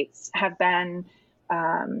the Gates have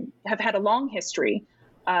had a long history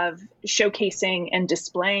of showcasing and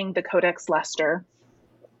displaying the Codex Leicester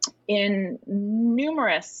in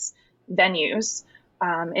numerous venues,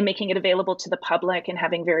 and making it available to the public and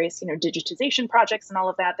having various, digitization projects and all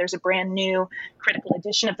of that. There's a brand new critical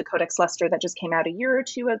edition of the Codex Leicester that just came out a year or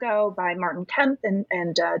two ago by Martin Kemp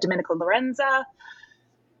and Domenico Lorenza.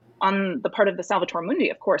 On the part of the Salvator Mundi,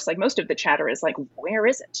 of course, like most of the chatter is like, where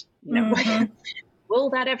is it? Will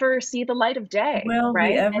that ever see the light of day? Will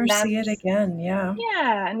right? we ever see it again? Yeah.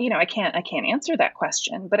 Yeah. And, I can't answer that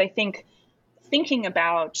question, but I think thinking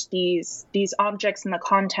about these objects in the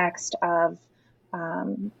context of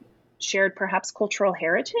shared perhaps cultural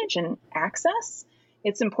heritage and access,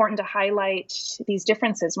 it's important to highlight these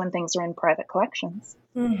differences when things are in private collections.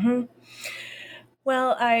 Mm-hmm.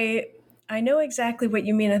 Well, I know exactly what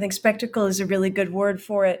you mean. I think spectacle is a really good word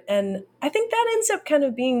for it. And I think that ends up kind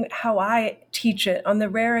of being how I teach it on the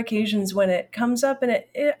rare occasions when it comes up. And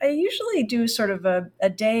I usually do sort of a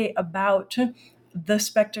day about the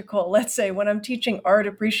spectacle, let's say, when I'm teaching art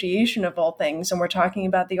appreciation of all things, and we're talking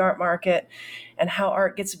about the art market and how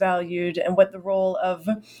art gets valued and what the role of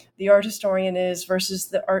the art historian is versus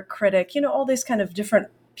the art critic, all these kind of different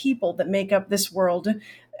people that make up this world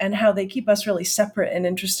and how they keep us really separate in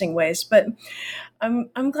interesting ways. But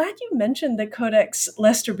I'm glad you mentioned the Codex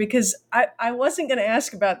Leicester, because I wasn't going to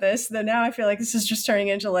ask about this, though now I feel like this is just turning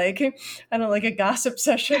into like a gossip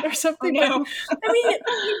session or something. Oh, no. But I mean,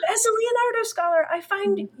 as a Leonardo scholar, I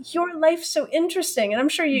find your life so interesting. And I'm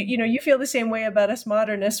sure you feel the same way about us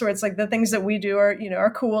modernists, where it's like the things that we do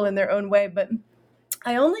are cool in their own way. But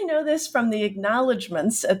I only know this from the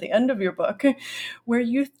acknowledgments at the end of your book, where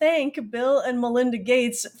you thank Bill and Melinda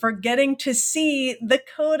Gates for getting to see the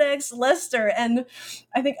Codex Leicester. And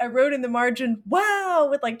I think I wrote in the margin, wow,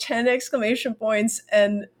 with like 10 exclamation points,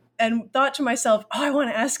 and thought to myself, I want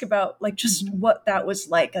to ask about like just what that was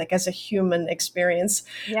like as a human experience.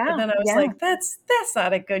 Yeah. But then I was like, that's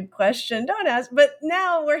not a good question. Don't ask. But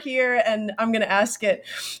now we're here and I'm going to ask it.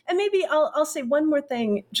 And maybe I'll say one more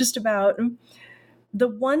thing just about the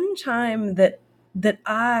one time that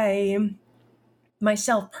I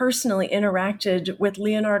myself personally interacted with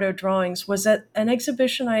Leonardo drawings was at an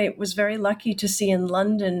exhibition I was very lucky to see in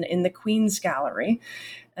London in the Queen's Gallery.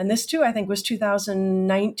 And this too, I think, was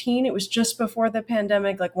 2019. It was just before the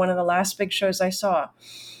pandemic, like one of the last big shows I saw.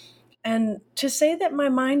 And to say that my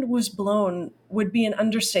mind was blown would be an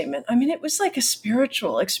understatement. I mean, it was like a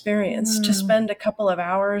spiritual experience to spend a couple of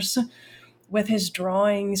hours with his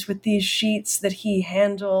drawings, with these sheets that he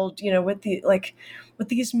handled, with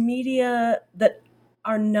these media that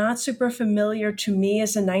are not super familiar to me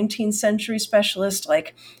as a 19th century specialist,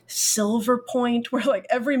 like silver point, where like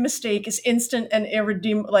every mistake is instant and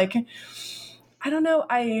irredeemable. Like, I don't know.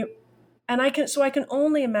 I can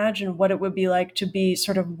only imagine what it would be like to be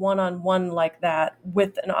sort of one-on-one like that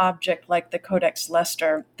with an object like the Codex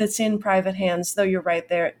Leicester that's in private hands, though you're right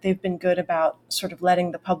there. They've been good about sort of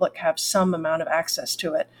letting the public have some amount of access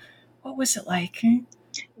to it. What was it like?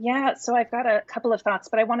 Yeah, so I've got a couple of thoughts,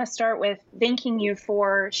 but I want to start with thanking you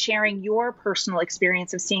for sharing your personal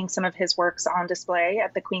experience of seeing some of his works on display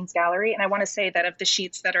at the Queen's Gallery. And I want to say that of the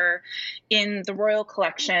sheets that are in the Royal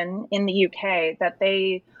Collection in the UK, that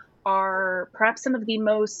they are perhaps some of the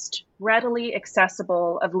most readily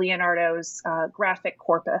accessible of Leonardo's graphic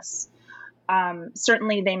corpus.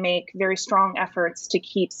 Certainly, they make very strong efforts to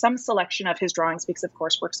keep some selection of his drawings because, of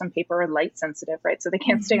course, works on paper are light sensitive, right? So they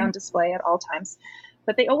can't stay on display at all times.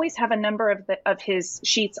 But they always have a number of his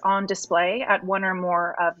sheets on display at one or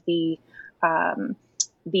more of the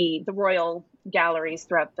royal galleries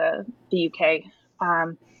throughout the UK.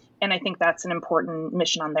 And I think that's an important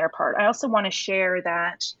mission on their part. I also want to share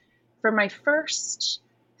that for my first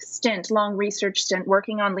long research stint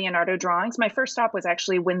working on Leonardo drawings, my first stop was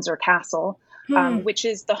actually Windsor Castle, which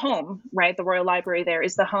is the home, right? The Royal Library there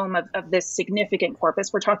is the home of this significant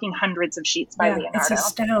corpus. We're talking hundreds of sheets by Leonardo. It's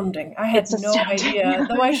astounding. I had no idea,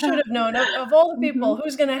 though I should have known. Of all the people,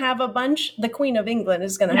 who's going to have a bunch? The Queen of England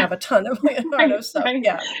is going to have a ton of Leonardo stuff. Right.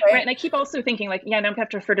 Yeah, right. And I keep also thinking like, now I have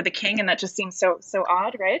to refer to the king, and that just seems so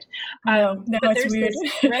odd, right? No, it's weird.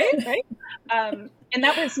 Right. And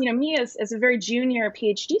that was, me as a very junior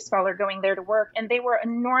PhD scholar going there to work, and they were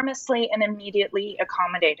enormously and immediately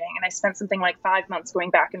accommodating. And I spent something like 5 months going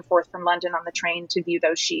back and forth from London on the train to view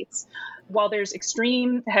those sheets. While there's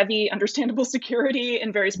extreme, heavy, understandable security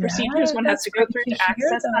and various procedures one has to go through to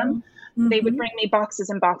access them, they would bring me boxes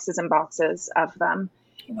and boxes and boxes of them.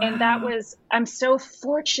 Wow. And that was, I'm so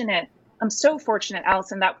fortunate,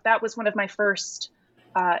 Allison, that was one of my first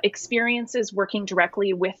experiences working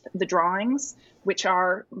directly with the drawings, which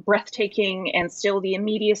are breathtaking, and still the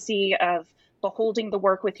immediacy of beholding the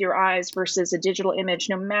work with your eyes versus a digital image,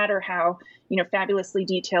 no matter how, fabulously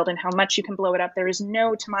detailed and how much you can blow it up. There is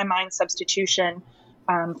no, to my mind, substitution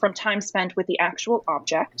from time spent with the actual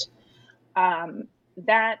object.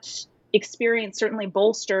 That experience certainly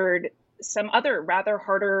bolstered some other rather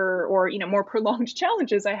harder or, more prolonged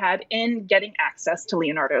challenges I had in getting access to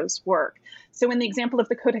Leonardo's work. So in the example of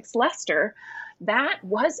the Codex Leicester, that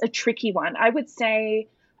was a tricky one. I would say,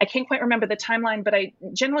 I can't quite remember the timeline, but I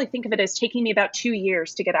generally think of it as taking me about 2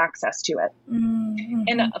 years to get access to it. Mm-hmm.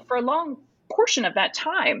 And for a long portion of that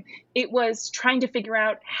time, it was trying to figure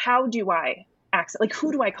out, how do I access, like,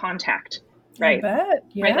 who do I contact? Right. I bet.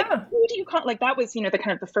 Yeah. Right? Like, who do you like, that was, the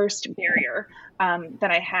kind of the first barrier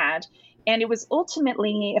that I had. And it was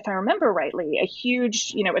ultimately, if I remember rightly, a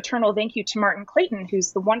huge, eternal thank you to Martin Clayton,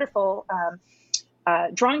 who's the wonderful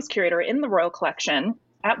drawings curator in the Royal Collection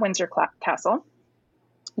at Windsor Castle.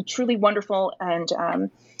 A truly wonderful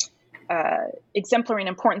and exemplary and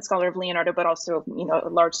important scholar of Leonardo, but also, a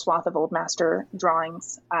large swath of old master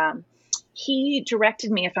drawings. He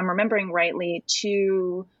directed me, if I'm remembering rightly,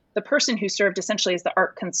 to the person who served essentially as the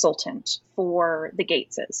art consultant for the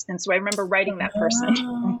Gateses. And so I remember writing that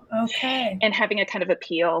person and having a kind of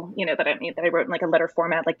appeal, that I wrote in like a letter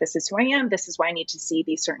format, like, this is who I am. This is why I need to see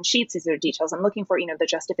these certain sheets. These are the details I'm looking for, the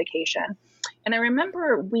justification. And I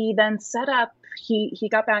remember we then set up, he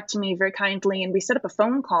got back to me very kindly, and we set up a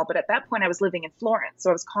phone call. But at that point I was living in Florence. So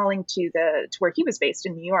I was calling to where he was based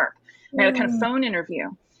in New York. And I had a kind of phone interview.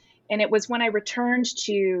 And it was when I returned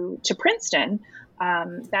to Princeton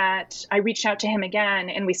that I reached out to him again,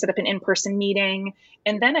 and we set up an in-person meeting.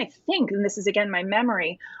 And then I think, and this is again my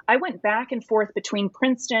memory, I went back and forth between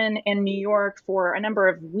Princeton and New York for a number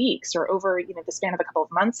of weeks, or over the span of a couple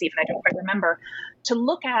of months even, I don't quite remember, to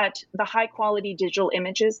look at the high quality digital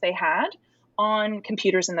images they had on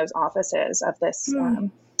computers in those offices of this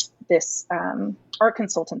art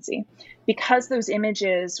consultancy, because those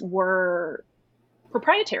images were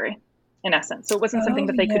proprietary in essence. So it wasn't something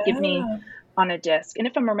that they could give me on a disc. And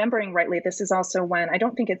if I'm remembering rightly, this is also when, I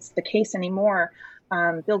don't think it's the case anymore,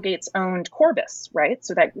 Bill Gates owned Corbis, right?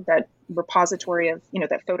 So that repository of,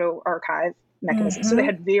 that photo archive mechanism. Mm-hmm. So they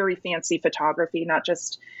had very fancy photography, not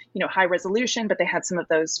just, high resolution, but they had some of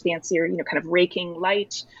those fancier, kind of raking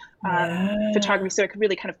light photography. So I could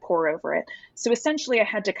really kind of pour over it. So essentially I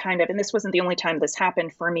had to kind of, and this wasn't the only time this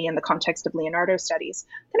happened for me in the context of Leonardo studies,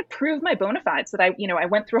 kind of prove my bona fides that I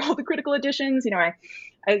went through all the critical editions.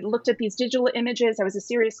 I looked at these digital images. I was a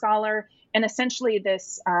serious scholar. And essentially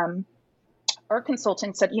this art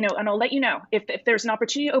consultant said, and I'll let you know. If there's an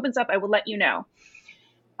opportunity that opens up, I will let you know.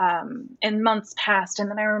 And months passed.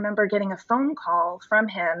 And then I remember getting a phone call from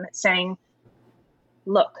him saying,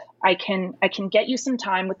 look, I can get you some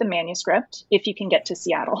time with the manuscript if you can get to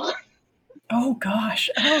Seattle. Oh gosh.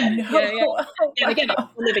 Oh no. Yeah. And again, I'm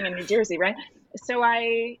living in New Jersey, right? So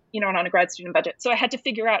I, on a grad student budget. So I had to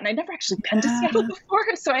figure out, and I'd never actually been to Seattle before.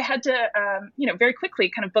 So I had to, very quickly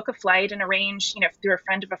kind of book a flight and arrange, through a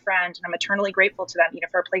friend of a friend. And I'm eternally grateful to them,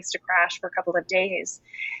 for a place to crash for a couple of days.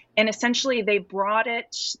 And essentially they brought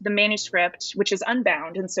the manuscript, which is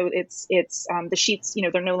unbound. And so it's the sheets,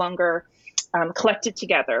 they're no longer collected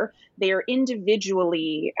together. They are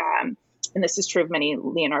individually, and this is true of many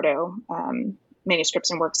Leonardo manuscripts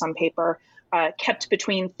and works on paper, kept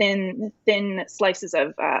between thin slices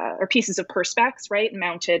of or pieces of perspex, right,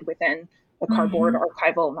 mounted within a cardboard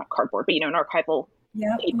archival, not cardboard, but an archival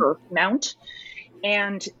paper mount.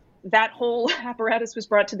 And that whole apparatus was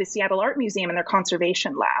brought to the Seattle Art Museum in their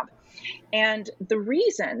conservation lab. And the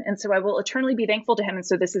reason, and so I will eternally be thankful to him. And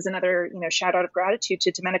so this is another, shout out of gratitude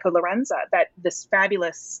to Domenico Lorenza, that this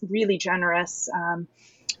fabulous, really generous,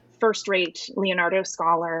 first-rate Leonardo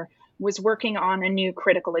scholar was working on a new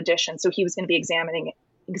critical edition. So he was going to be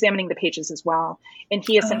examining the pages as well. And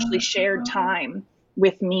he essentially shared time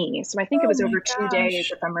with me. So I think it was over 2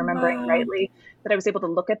 days, if I'm remembering rightly, that I was able to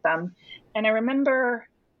look at them. And I remember,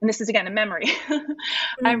 and this is again a memory,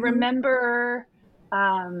 I remember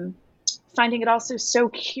finding it also so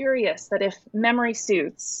curious that if memory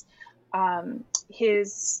suits,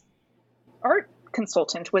 his art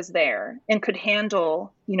consultant was there and could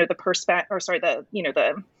handle,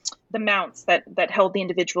 the mounts that held the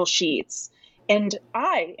individual sheets. And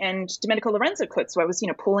I and Domenico Lorenzo could. So I was,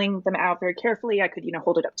 pulling them out very carefully. I could,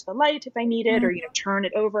 hold it up to the light if I needed, or, turn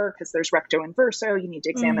it over because there's recto and verso. You need to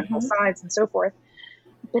examine both sides and so forth.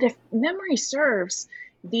 But if memory serves,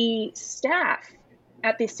 the staff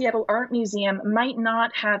at the Seattle Art Museum might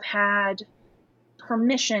not have had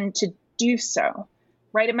permission to do so.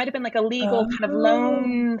 Right. It might have been like a legal kind of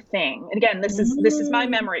loan thing. And again, this is my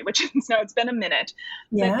memory, which is now it's been a minute.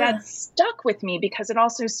 But that stuck with me because it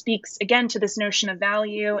also speaks again to this notion of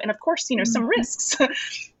value. And of course, some risks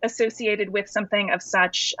associated with something of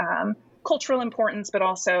such cultural importance, but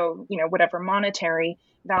also, whatever monetary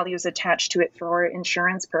values attached to it for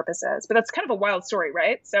insurance purposes. But that's kind of a wild story,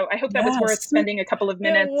 right? So I hope that was worth spending a couple of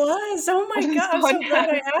minutes. It was. Oh my God. I'm so glad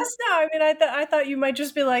I asked now. I mean, I thought you might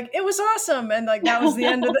just be like, it was awesome. And like, that was the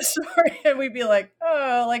end of the story. And we'd be like,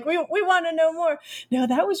 oh, like we want to know more. No,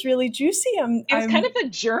 that was really juicy. It was kind of a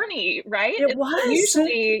journey, right? It was.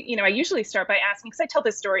 Usually, I usually start by asking, because I tell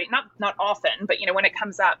this story, not often, but when it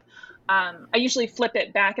comes up, I usually flip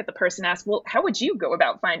it back at the person and ask, well, how would you go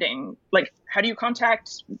about finding, like, how do you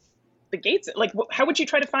contact the Gates? Like, how would you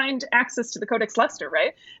try to find access to the Codex Leicester,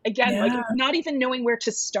 right? Again, like not even knowing where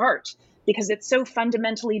to start because it's so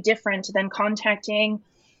fundamentally different than contacting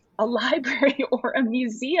a library or a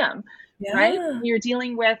museum, right? You're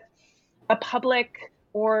dealing with a public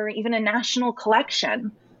or even a national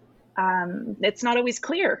collection. It's not always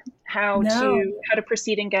clear how to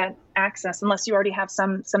proceed and get access unless you already have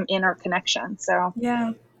some inner connection. So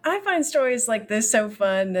I find stories like this so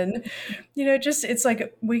fun, and it's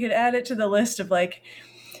like we could add it to the list of like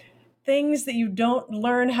things that you don't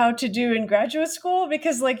learn how to do in graduate school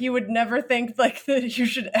because like you would never think like that you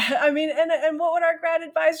should. I mean, and what would our grad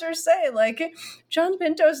advisors say? Like John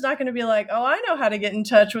Pinto's not going to be like, oh, I know how to get in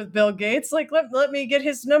touch with Bill Gates. Like let me get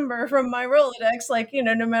his number from my Rolodex. Like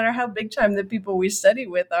no matter how big time the people we study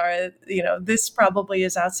with are, this probably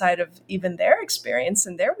is outside of even their experience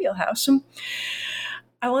and their wheelhouse.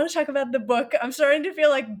 I want to talk about the book. I'm starting to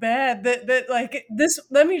feel like bad that like this.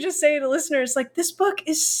 Let me just say to listeners, like this book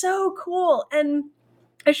is so cool. And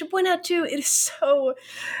I should point out too, it is so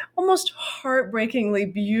almost heartbreakingly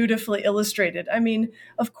beautifully illustrated. I mean,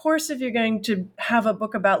 of course, if you're going to have a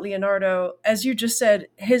book about Leonardo, as you just said,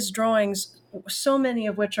 his drawings, so many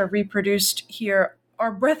of which are reproduced here,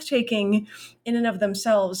 are breathtaking in and of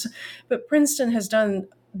themselves. But Princeton has done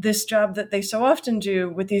this job that they so often do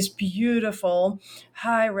with these beautiful,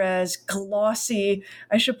 high-res, glossy,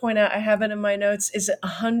 I should point out, I have it in my notes, is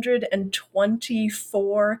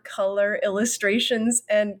 124 color illustrations.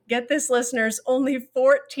 And get this, listeners, only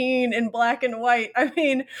 14 in black and white. I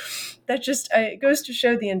mean, that just it goes to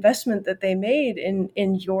show the investment that they made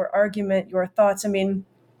in your argument, your thoughts. I mean,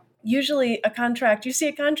 usually you see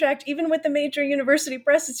a contract, even with the major university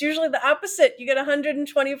press, it's usually the opposite. You get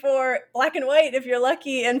 124 black and white if you're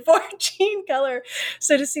lucky and 14 color.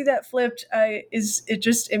 So to see that flipped,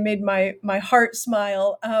 it made my heart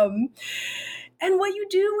smile. And what you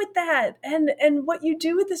do with that and what you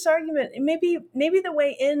do with this argument, maybe the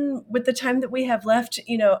way in with the time that we have left,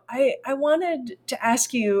 I wanted to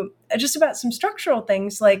ask you just about some structural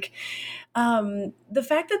things, like the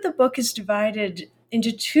fact that the book is divided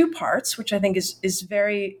into two parts, which I think is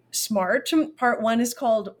very smart. Part one is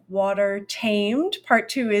called Water Tamed. Part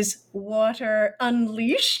two is Water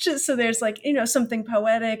Unleashed. So there's like, something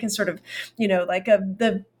poetic and sort of, like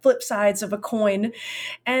the flip sides of a coin.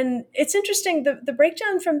 And it's interesting, the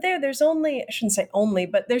breakdown from there's only, I shouldn't say only,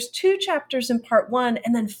 but there's 2 chapters in part one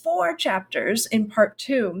and then 4 chapters in part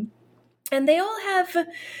two. And they all have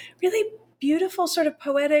really beautiful sort of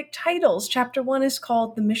poetic titles. Chapter 1 is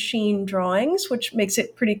called The Machine Drawings, which makes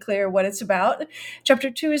it pretty clear what it's about. Chapter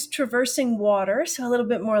 2 is Traversing Water, so a little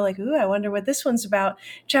bit more like, ooh, I wonder what this one's about.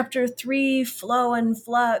 Chapter 3, Flow and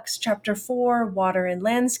Flux. Chapter 4, Water and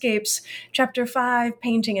Landscapes. Chapter 5,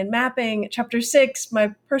 Painting and Mapping. Chapter 6,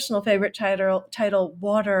 my personal favorite title,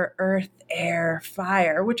 Water, Earth, Air,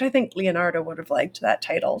 Fire, which I think Leonardo would have liked that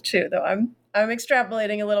title too, though I'm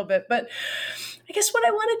extrapolating a little bit. But I guess what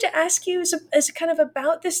I wanted to ask you is kind of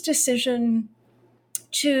about this decision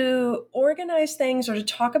to organize things or to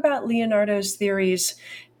talk about Leonardo's theories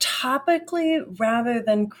topically rather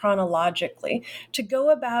than chronologically, to go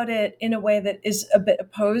about it in a way that is a bit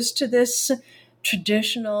opposed to this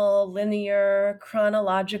traditional, linear,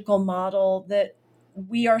 chronological model that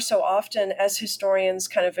we are so often as historians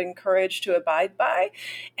kind of encouraged to abide by,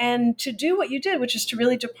 and to do what you did, which is to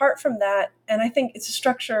really depart from that. And I think it's a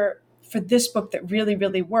structure for this book that really,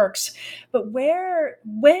 really works. But where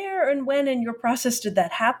and when in your process did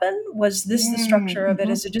that happen? Was this the structure of it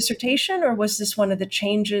as a dissertation, or was this one of the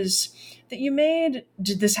changes that you made?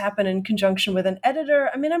 Did this happen in conjunction with an editor?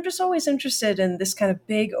 I mean, I'm just always interested in this kind of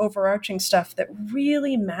big overarching stuff that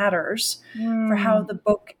really matters for how the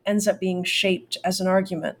book ends up being shaped as an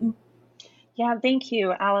argument. Yeah, thank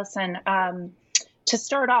you, Allison. To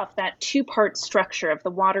start off, that two-part structure of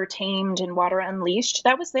the Water Tamed and Water Unleashed,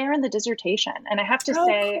 that was there in the dissertation. And I have to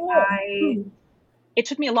say, cool. It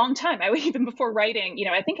took me a long time. Even before writing,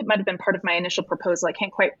 I think it might have been part of my initial proposal. I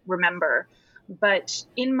can't quite remember. But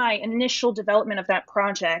in my initial development of that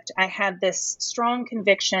project, I had this strong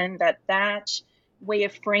conviction that way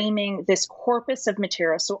of framing this corpus of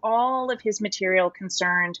material, so all of his material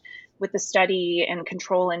concerned with the study and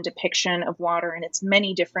control and depiction of water and its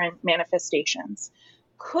many different manifestations,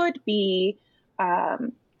 could be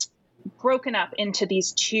broken up into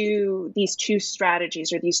these two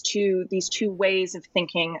strategies, or these two ways of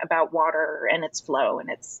thinking about water and its flow and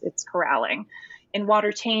its corralling. In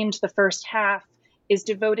Water Tamed, the first half is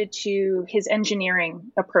devoted to his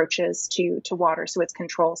engineering approaches to water, so its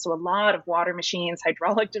control. So a lot of water machines,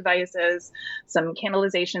 hydraulic devices, some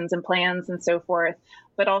canalizations and plans and so forth,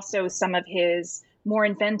 but also some of his more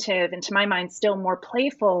inventive and, to my mind, still more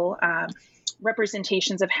playful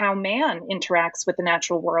representations of how man interacts with the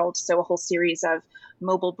natural world. So a whole series of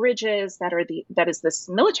mobile bridges that is this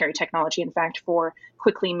military technology, in fact, for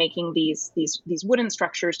quickly making these wooden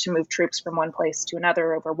structures to move troops from one place to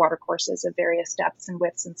another over watercourses of various depths and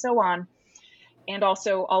widths and so on. And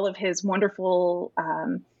also all of his wonderful,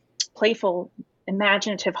 playful,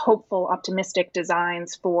 imaginative, hopeful, optimistic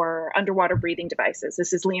designs for underwater breathing devices.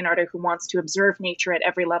 This is Leonardo, who wants to observe nature at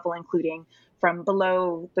every level, including from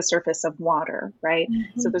below the surface of water, right?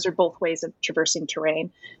 Mm-hmm. So those are both ways of traversing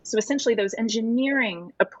terrain. So essentially those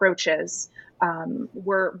engineering approaches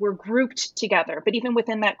were grouped together. But even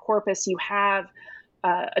within that corpus, you have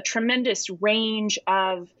a tremendous range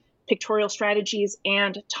of pictorial strategies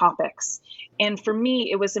and topics. And for me,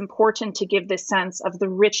 it was important to give this sense of the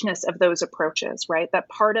richness of those approaches, right? That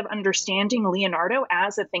part of understanding Leonardo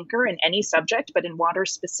as a thinker in any subject, but in water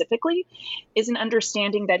specifically, is an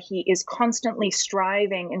understanding that he is constantly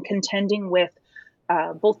striving and contending with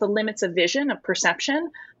both the limits of vision, of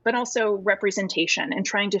perception, but also representation, and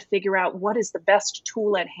trying to figure out what is the best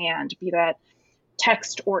tool at hand, be that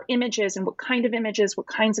text or images, and what kind of images, what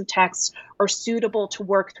kinds of texts are suitable to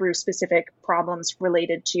work through specific problems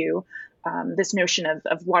related to this notion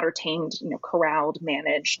of water tamed, corralled,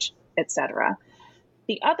 managed, etc.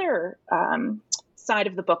 The other side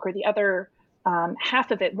of the book, or the other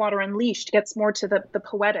half of it, Water Unleashed, gets more to the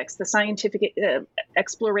poetics, the scientific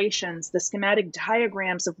explorations, the schematic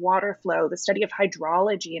diagrams of water flow, the study of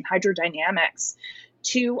hydrology and hydrodynamics,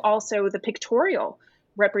 to also the pictorial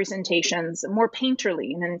representations, more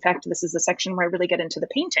painterly. And in fact, this is the section where I really get into the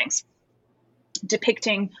paintings,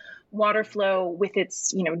 depicting water flow with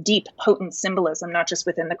its, deep, potent symbolism, not just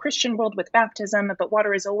within the Christian world with baptism, but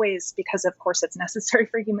water is always, because of course it's necessary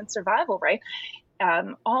for human survival, right?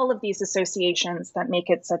 All of these associations that make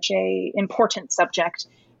it such a important subject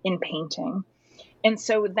in painting. And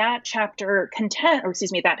so that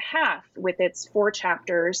that half with its 4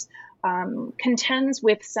 chapters contends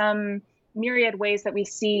with some myriad ways that we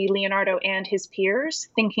see Leonardo and his peers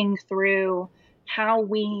thinking through how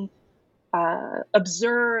we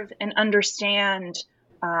observe and understand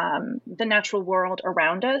the natural world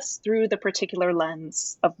around us through the particular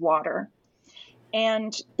lens of water.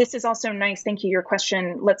 And this is also nice. Thank you. Your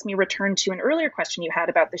question lets me return to an earlier question you had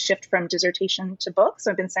about the shift from dissertation to book.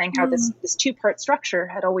 So I've been saying how this 2-part structure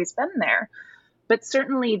had always been there, but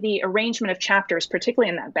certainly the arrangement of chapters, particularly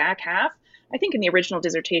in that back half, I think in the original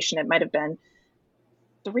dissertation, it might have been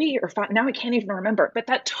 3 or 5, now I can't even remember, but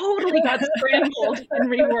that totally got scrambled and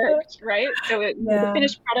reworked, right? So the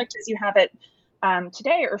finished product as you have it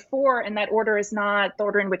today are 4, and that order is not the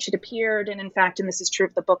order in which it appeared. And in fact, and this is true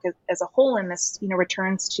of the book as a whole, and this,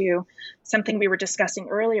 returns to something we were discussing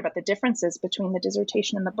earlier about the differences between the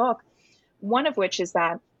dissertation and the book, one of which is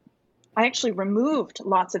that I actually removed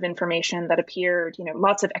lots of information that appeared,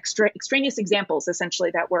 lots of extraneous examples,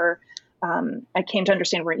 essentially, that were, I came to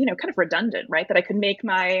understand were, kind of redundant, right? That I could make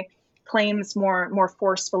my claims more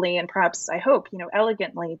forcefully and perhaps, I hope,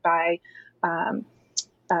 elegantly by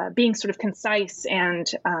being sort of concise and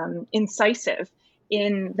incisive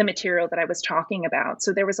in the material that I was talking about.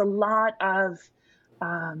 So there was a lot of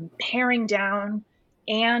paring down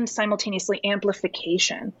and simultaneously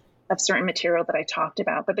amplification of certain material that I talked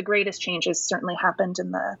about. But the greatest changes certainly happened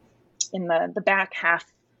in the back half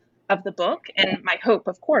of the book. And my hope,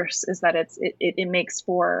 of course, is that it makes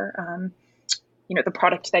for the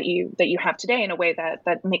product that you have today in a way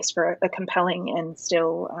that makes for a compelling and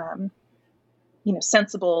still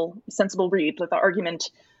sensible read, that the argument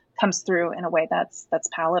comes through in a way that's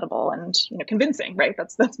palatable and convincing, right?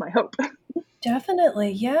 That's my hope.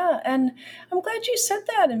 Definitely, yeah. And I'm glad you said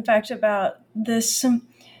that, in fact, about this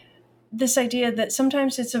idea that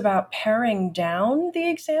sometimes it's about paring down the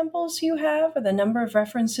examples you have or the number of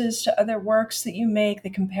references to other works that you make, the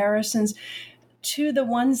comparisons to the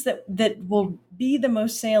ones that will be the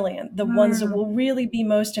most salient, the ones that will really be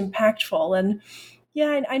most impactful. And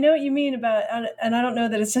yeah, I know what you mean about, and I don't know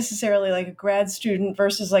that it's necessarily like a grad student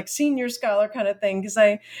versus like senior scholar kind of thing, because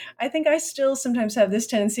I think I still sometimes have this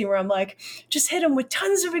tendency where I'm like, just hit them with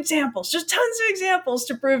tons of examples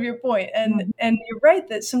to prove your point. And you're right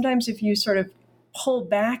that sometimes if you sort of pull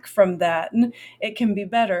back from that, it can be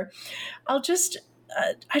better. I just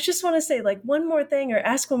want to say like one more thing, or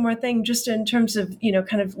ask one more thing, just in terms of,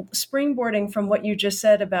 kind of springboarding from what you just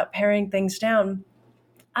said about paring things down.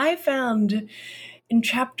 I found in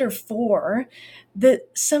chapter 4 that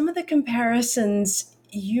some of the comparisons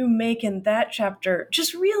you make in that chapter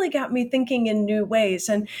just really got me thinking in new ways.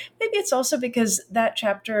 And maybe it's also because that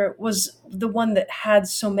chapter was the one that had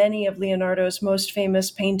so many of Leonardo's most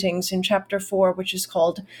famous paintings in chapter 4, which is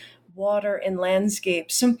called Water in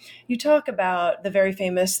Landscapes. So you talk about the very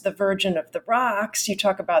famous The Virgin of the Rocks. You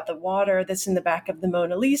talk about the water that's in the back of the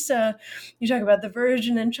Mona Lisa. You talk about the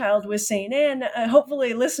Virgin and Child with St. Anne.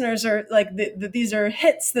 Hopefully listeners are like, these are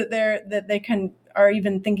hits that they are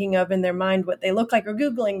even thinking of in their mind what they look like, or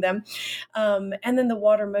Googling them. And then the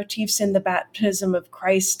water motifs in the Baptism of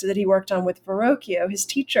Christ that he worked on with Verrocchio, his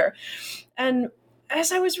teacher. And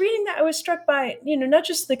as I was reading that, I was struck by, not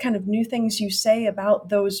just the kind of new things you say about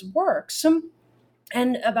those works,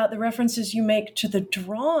 and about the references you make to the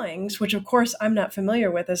drawings, which of course I'm not familiar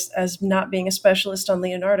with as not being a specialist on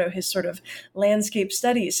Leonardo, his sort of landscape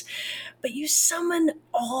studies. But you summon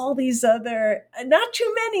all these other, not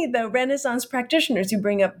too many though, Renaissance practitioners. You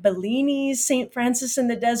bring up Bellini's St. Francis in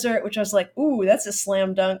the Desert, which I was like, ooh, that's a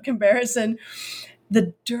slam dunk comparison.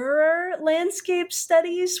 The Dürer landscape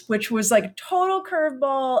studies, which was like a total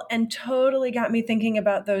curveball and totally got me thinking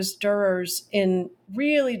about those Dürers in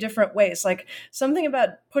really different ways. Like something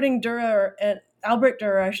about putting Dürer and Albrecht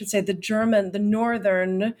Dürer, I should say, the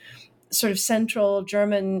northern sort of central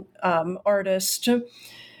German artist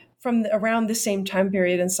from around the same time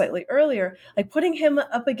period and slightly earlier, like putting him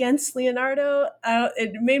up against Leonardo,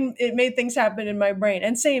 it made things happen in my brain.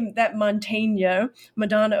 And same, that Mantegna,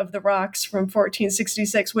 Madonna of the Rocks from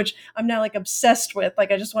 1466, which I'm now like obsessed with.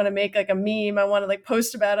 Like I just want to make like a meme. I want to like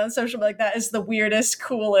post about it on social, like that is the weirdest,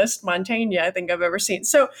 coolest Mantegna I think I've ever seen.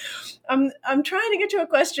 So I'm trying to get to a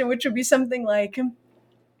question, which would be something like,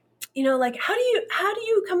 like how do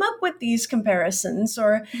you come up with these comparisons,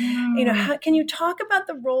 or how can you talk about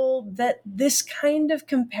the role that this kind of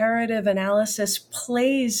comparative analysis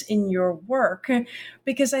plays in your work?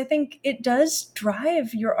 Because I think it does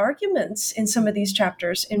drive your arguments in some of these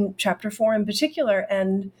chapters, in chapter 4 in particular,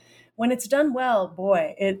 and when it's done well,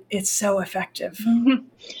 boy, it's so effective.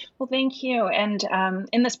 Well, thank you. And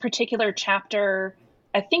in this particular chapter,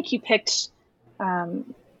 I think you picked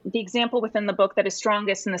the example within the book that is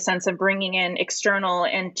strongest in the sense of bringing in external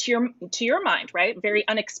and to your mind, right, very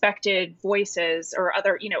unexpected voices or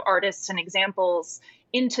other, artists and examples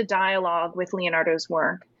into dialogue with Leonardo's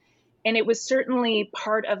work. And it was certainly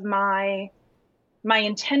part of my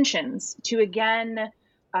intentions to again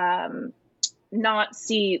not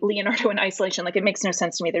see Leonardo in isolation. Like it makes no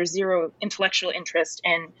sense to me. There's zero intellectual interest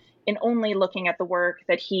in only looking at the work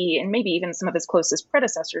that he and maybe even some of his closest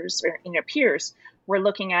predecessors or peers were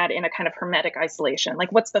looking at in a kind of hermetic isolation.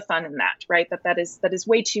 Like, what's the fun in that, right? That is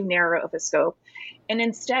way too narrow of a scope. And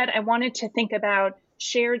instead, I wanted to think about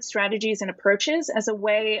shared strategies and approaches as a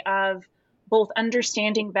way of both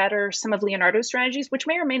understanding better some of Leonardo's strategies, which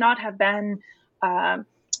may or may not have been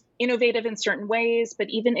innovative in certain ways, but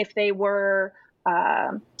even if they were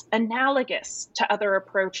analogous to other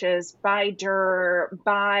approaches by Durer,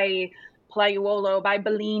 by Palaiuolo, by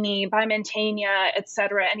Bellini, by Mantegna, et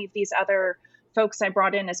cetera, any of these other folks I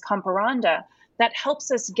brought in as comparanda, that helps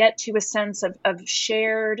us get to a sense of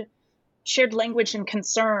shared language and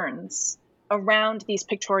concerns around these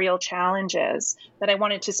pictorial challenges that I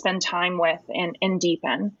wanted to spend time with and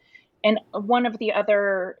deepen. And one of the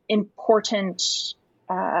other important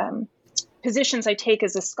positions I take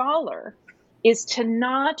as a scholar is to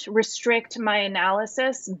not restrict my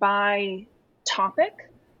analysis by topic,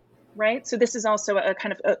 right? So this is also a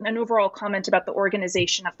kind of an overall comment about the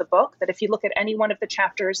organization of the book, that if you look at any one of the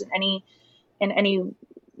chapters in any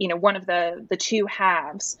one of the two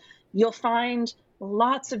halves, you'll find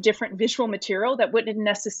lots of different visual material that wouldn't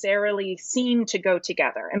necessarily seem to go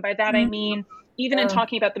together. And by that, I mean, even in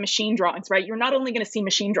talking about the machine drawings, right? You're not only going to see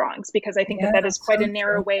machine drawings, because I think that is quite a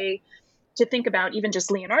narrow way to think about even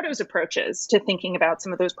just Leonardo's approaches to thinking about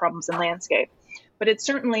some of those problems in landscape. But it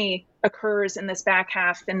certainly occurs in this back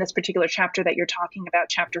half, in this particular chapter that you're talking about,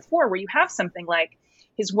 chapter 4, where you have something like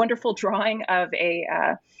his wonderful drawing of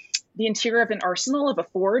the interior of an arsenal, of a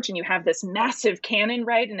forge, and you have this massive cannon,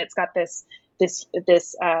 right? And it's got this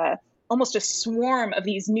almost a swarm of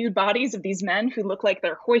these nude bodies of these men who look like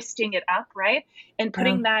they're hoisting it up, right? And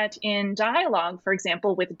putting that in dialogue, for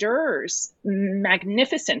example, with Durer's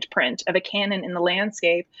magnificent print of a cannon in the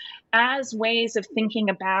landscape, as ways of thinking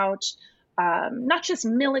about not just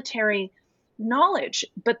military knowledge,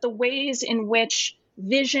 but the ways in which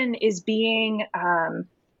vision is being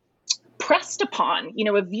pressed upon,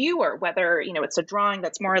 a viewer, whether, it's a drawing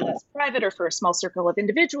that's more or less private or for a small circle of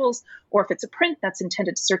individuals, or if it's a print that's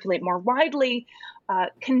intended to circulate more widely,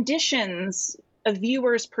 conditions a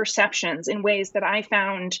viewer's perceptions in ways that I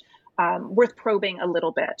found worth probing a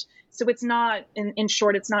little bit. So it's not, in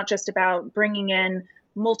short, it's not just about bringing in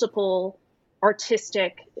multiple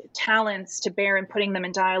artistic talents to bear and putting them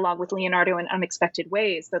in dialogue with Leonardo in unexpected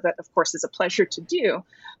ways, though that, of course, is a pleasure to do,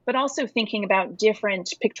 but also thinking about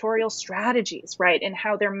different pictorial strategies, right? And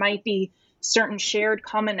how there might be certain shared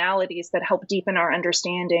commonalities that help deepen our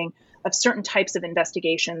understanding of certain types of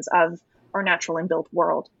investigations of our natural and built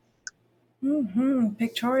world.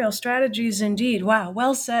 Pictorial strategies, indeed. Wow,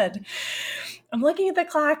 well said. I'm looking at the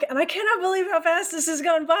clock and I cannot believe how fast this has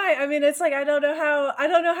gone by. I mean, it's like, I don't know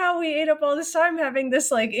how we ate up all this time having this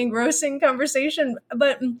like engrossing conversation,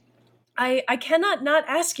 but I cannot not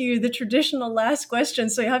ask you the traditional last question.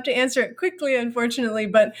 So you have to answer it quickly, unfortunately,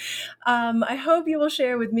 but I hope you will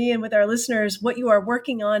share with me and with our listeners what you are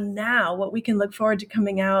working on now, what we can look forward to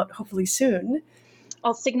coming out hopefully soon.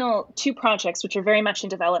 I'll signal two projects which are very much in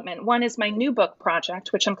development. One is my new book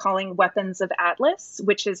project, which I'm calling Weapons of Atlas,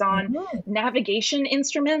 which is on navigation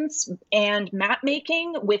instruments and map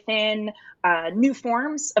making within new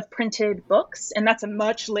forms of printed books. And that's a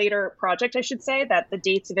much later project, I should say, that the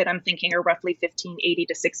dates of it I'm thinking are roughly 1580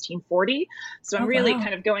 to 1640. So I'm really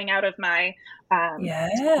kind of going out of my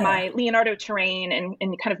my Leonardo terrain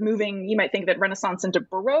and kind of moving, you might think of it, Renaissance into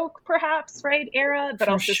Baroque, perhaps, right, era, but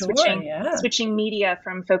also switching media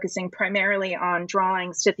from focusing primarily on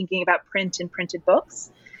drawings to thinking about print and printed books.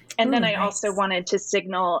 And then I also wanted to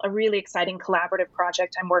signal a really exciting collaborative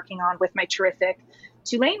project I'm working on with my terrific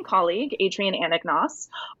Tulane colleague, Adrian Anagnos,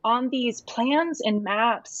 on these plans and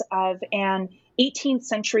maps of an 18th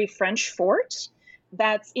century French fort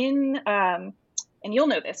that's in and you'll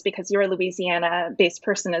know this because you're a Louisiana-based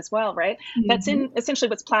person as well, right? That's in essentially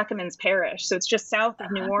what's Plaquemines Parish. So it's just south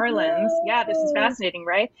of New Orleans. Yeah, this is fascinating,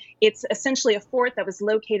 right? It's essentially a fort that was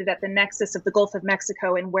located at the nexus of the Gulf of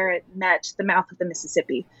Mexico and where it met the mouth of the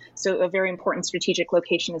Mississippi. So a very important strategic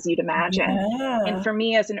location, as you'd imagine. And for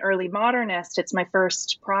me, as an early modernist, it's my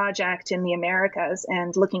first project in the Americas,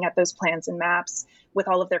 and looking at those plans and maps with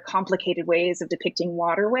all of their complicated ways of depicting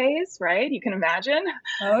waterways, right? You can imagine.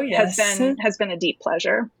 Oh, yes. Has been a deep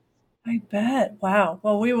pleasure. I bet. Wow.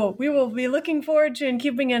 Well, we will be looking forward to and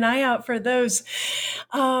keeping an eye out for those.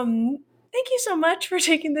 Thank you so much for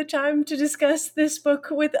taking the time to discuss this book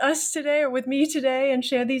with us today, or with me today, and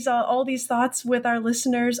share these all these thoughts with our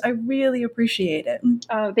listeners. I really appreciate it.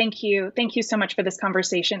 Oh, thank you. Thank you so much for this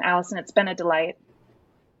conversation, Allison. It's been a delight.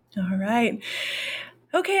 All right.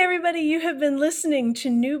 Okay, everybody, you have been listening to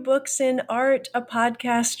New Books in Art, a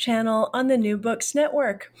podcast channel on the New Books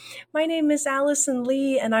Network. My name is Allison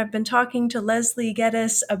Lee, and I've been talking to Leslie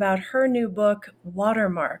Geddes about her new book,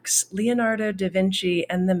 Watermarks, Leonardo da Vinci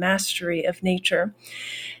and the Mastery of Nature.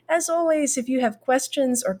 As always, if you have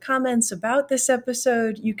questions or comments about this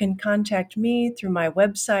episode, you can contact me through my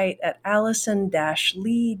website at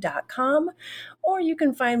allison-lee.com, or you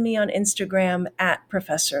can find me on Instagram at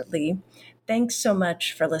Professor Lee. Thanks so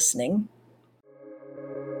much for listening.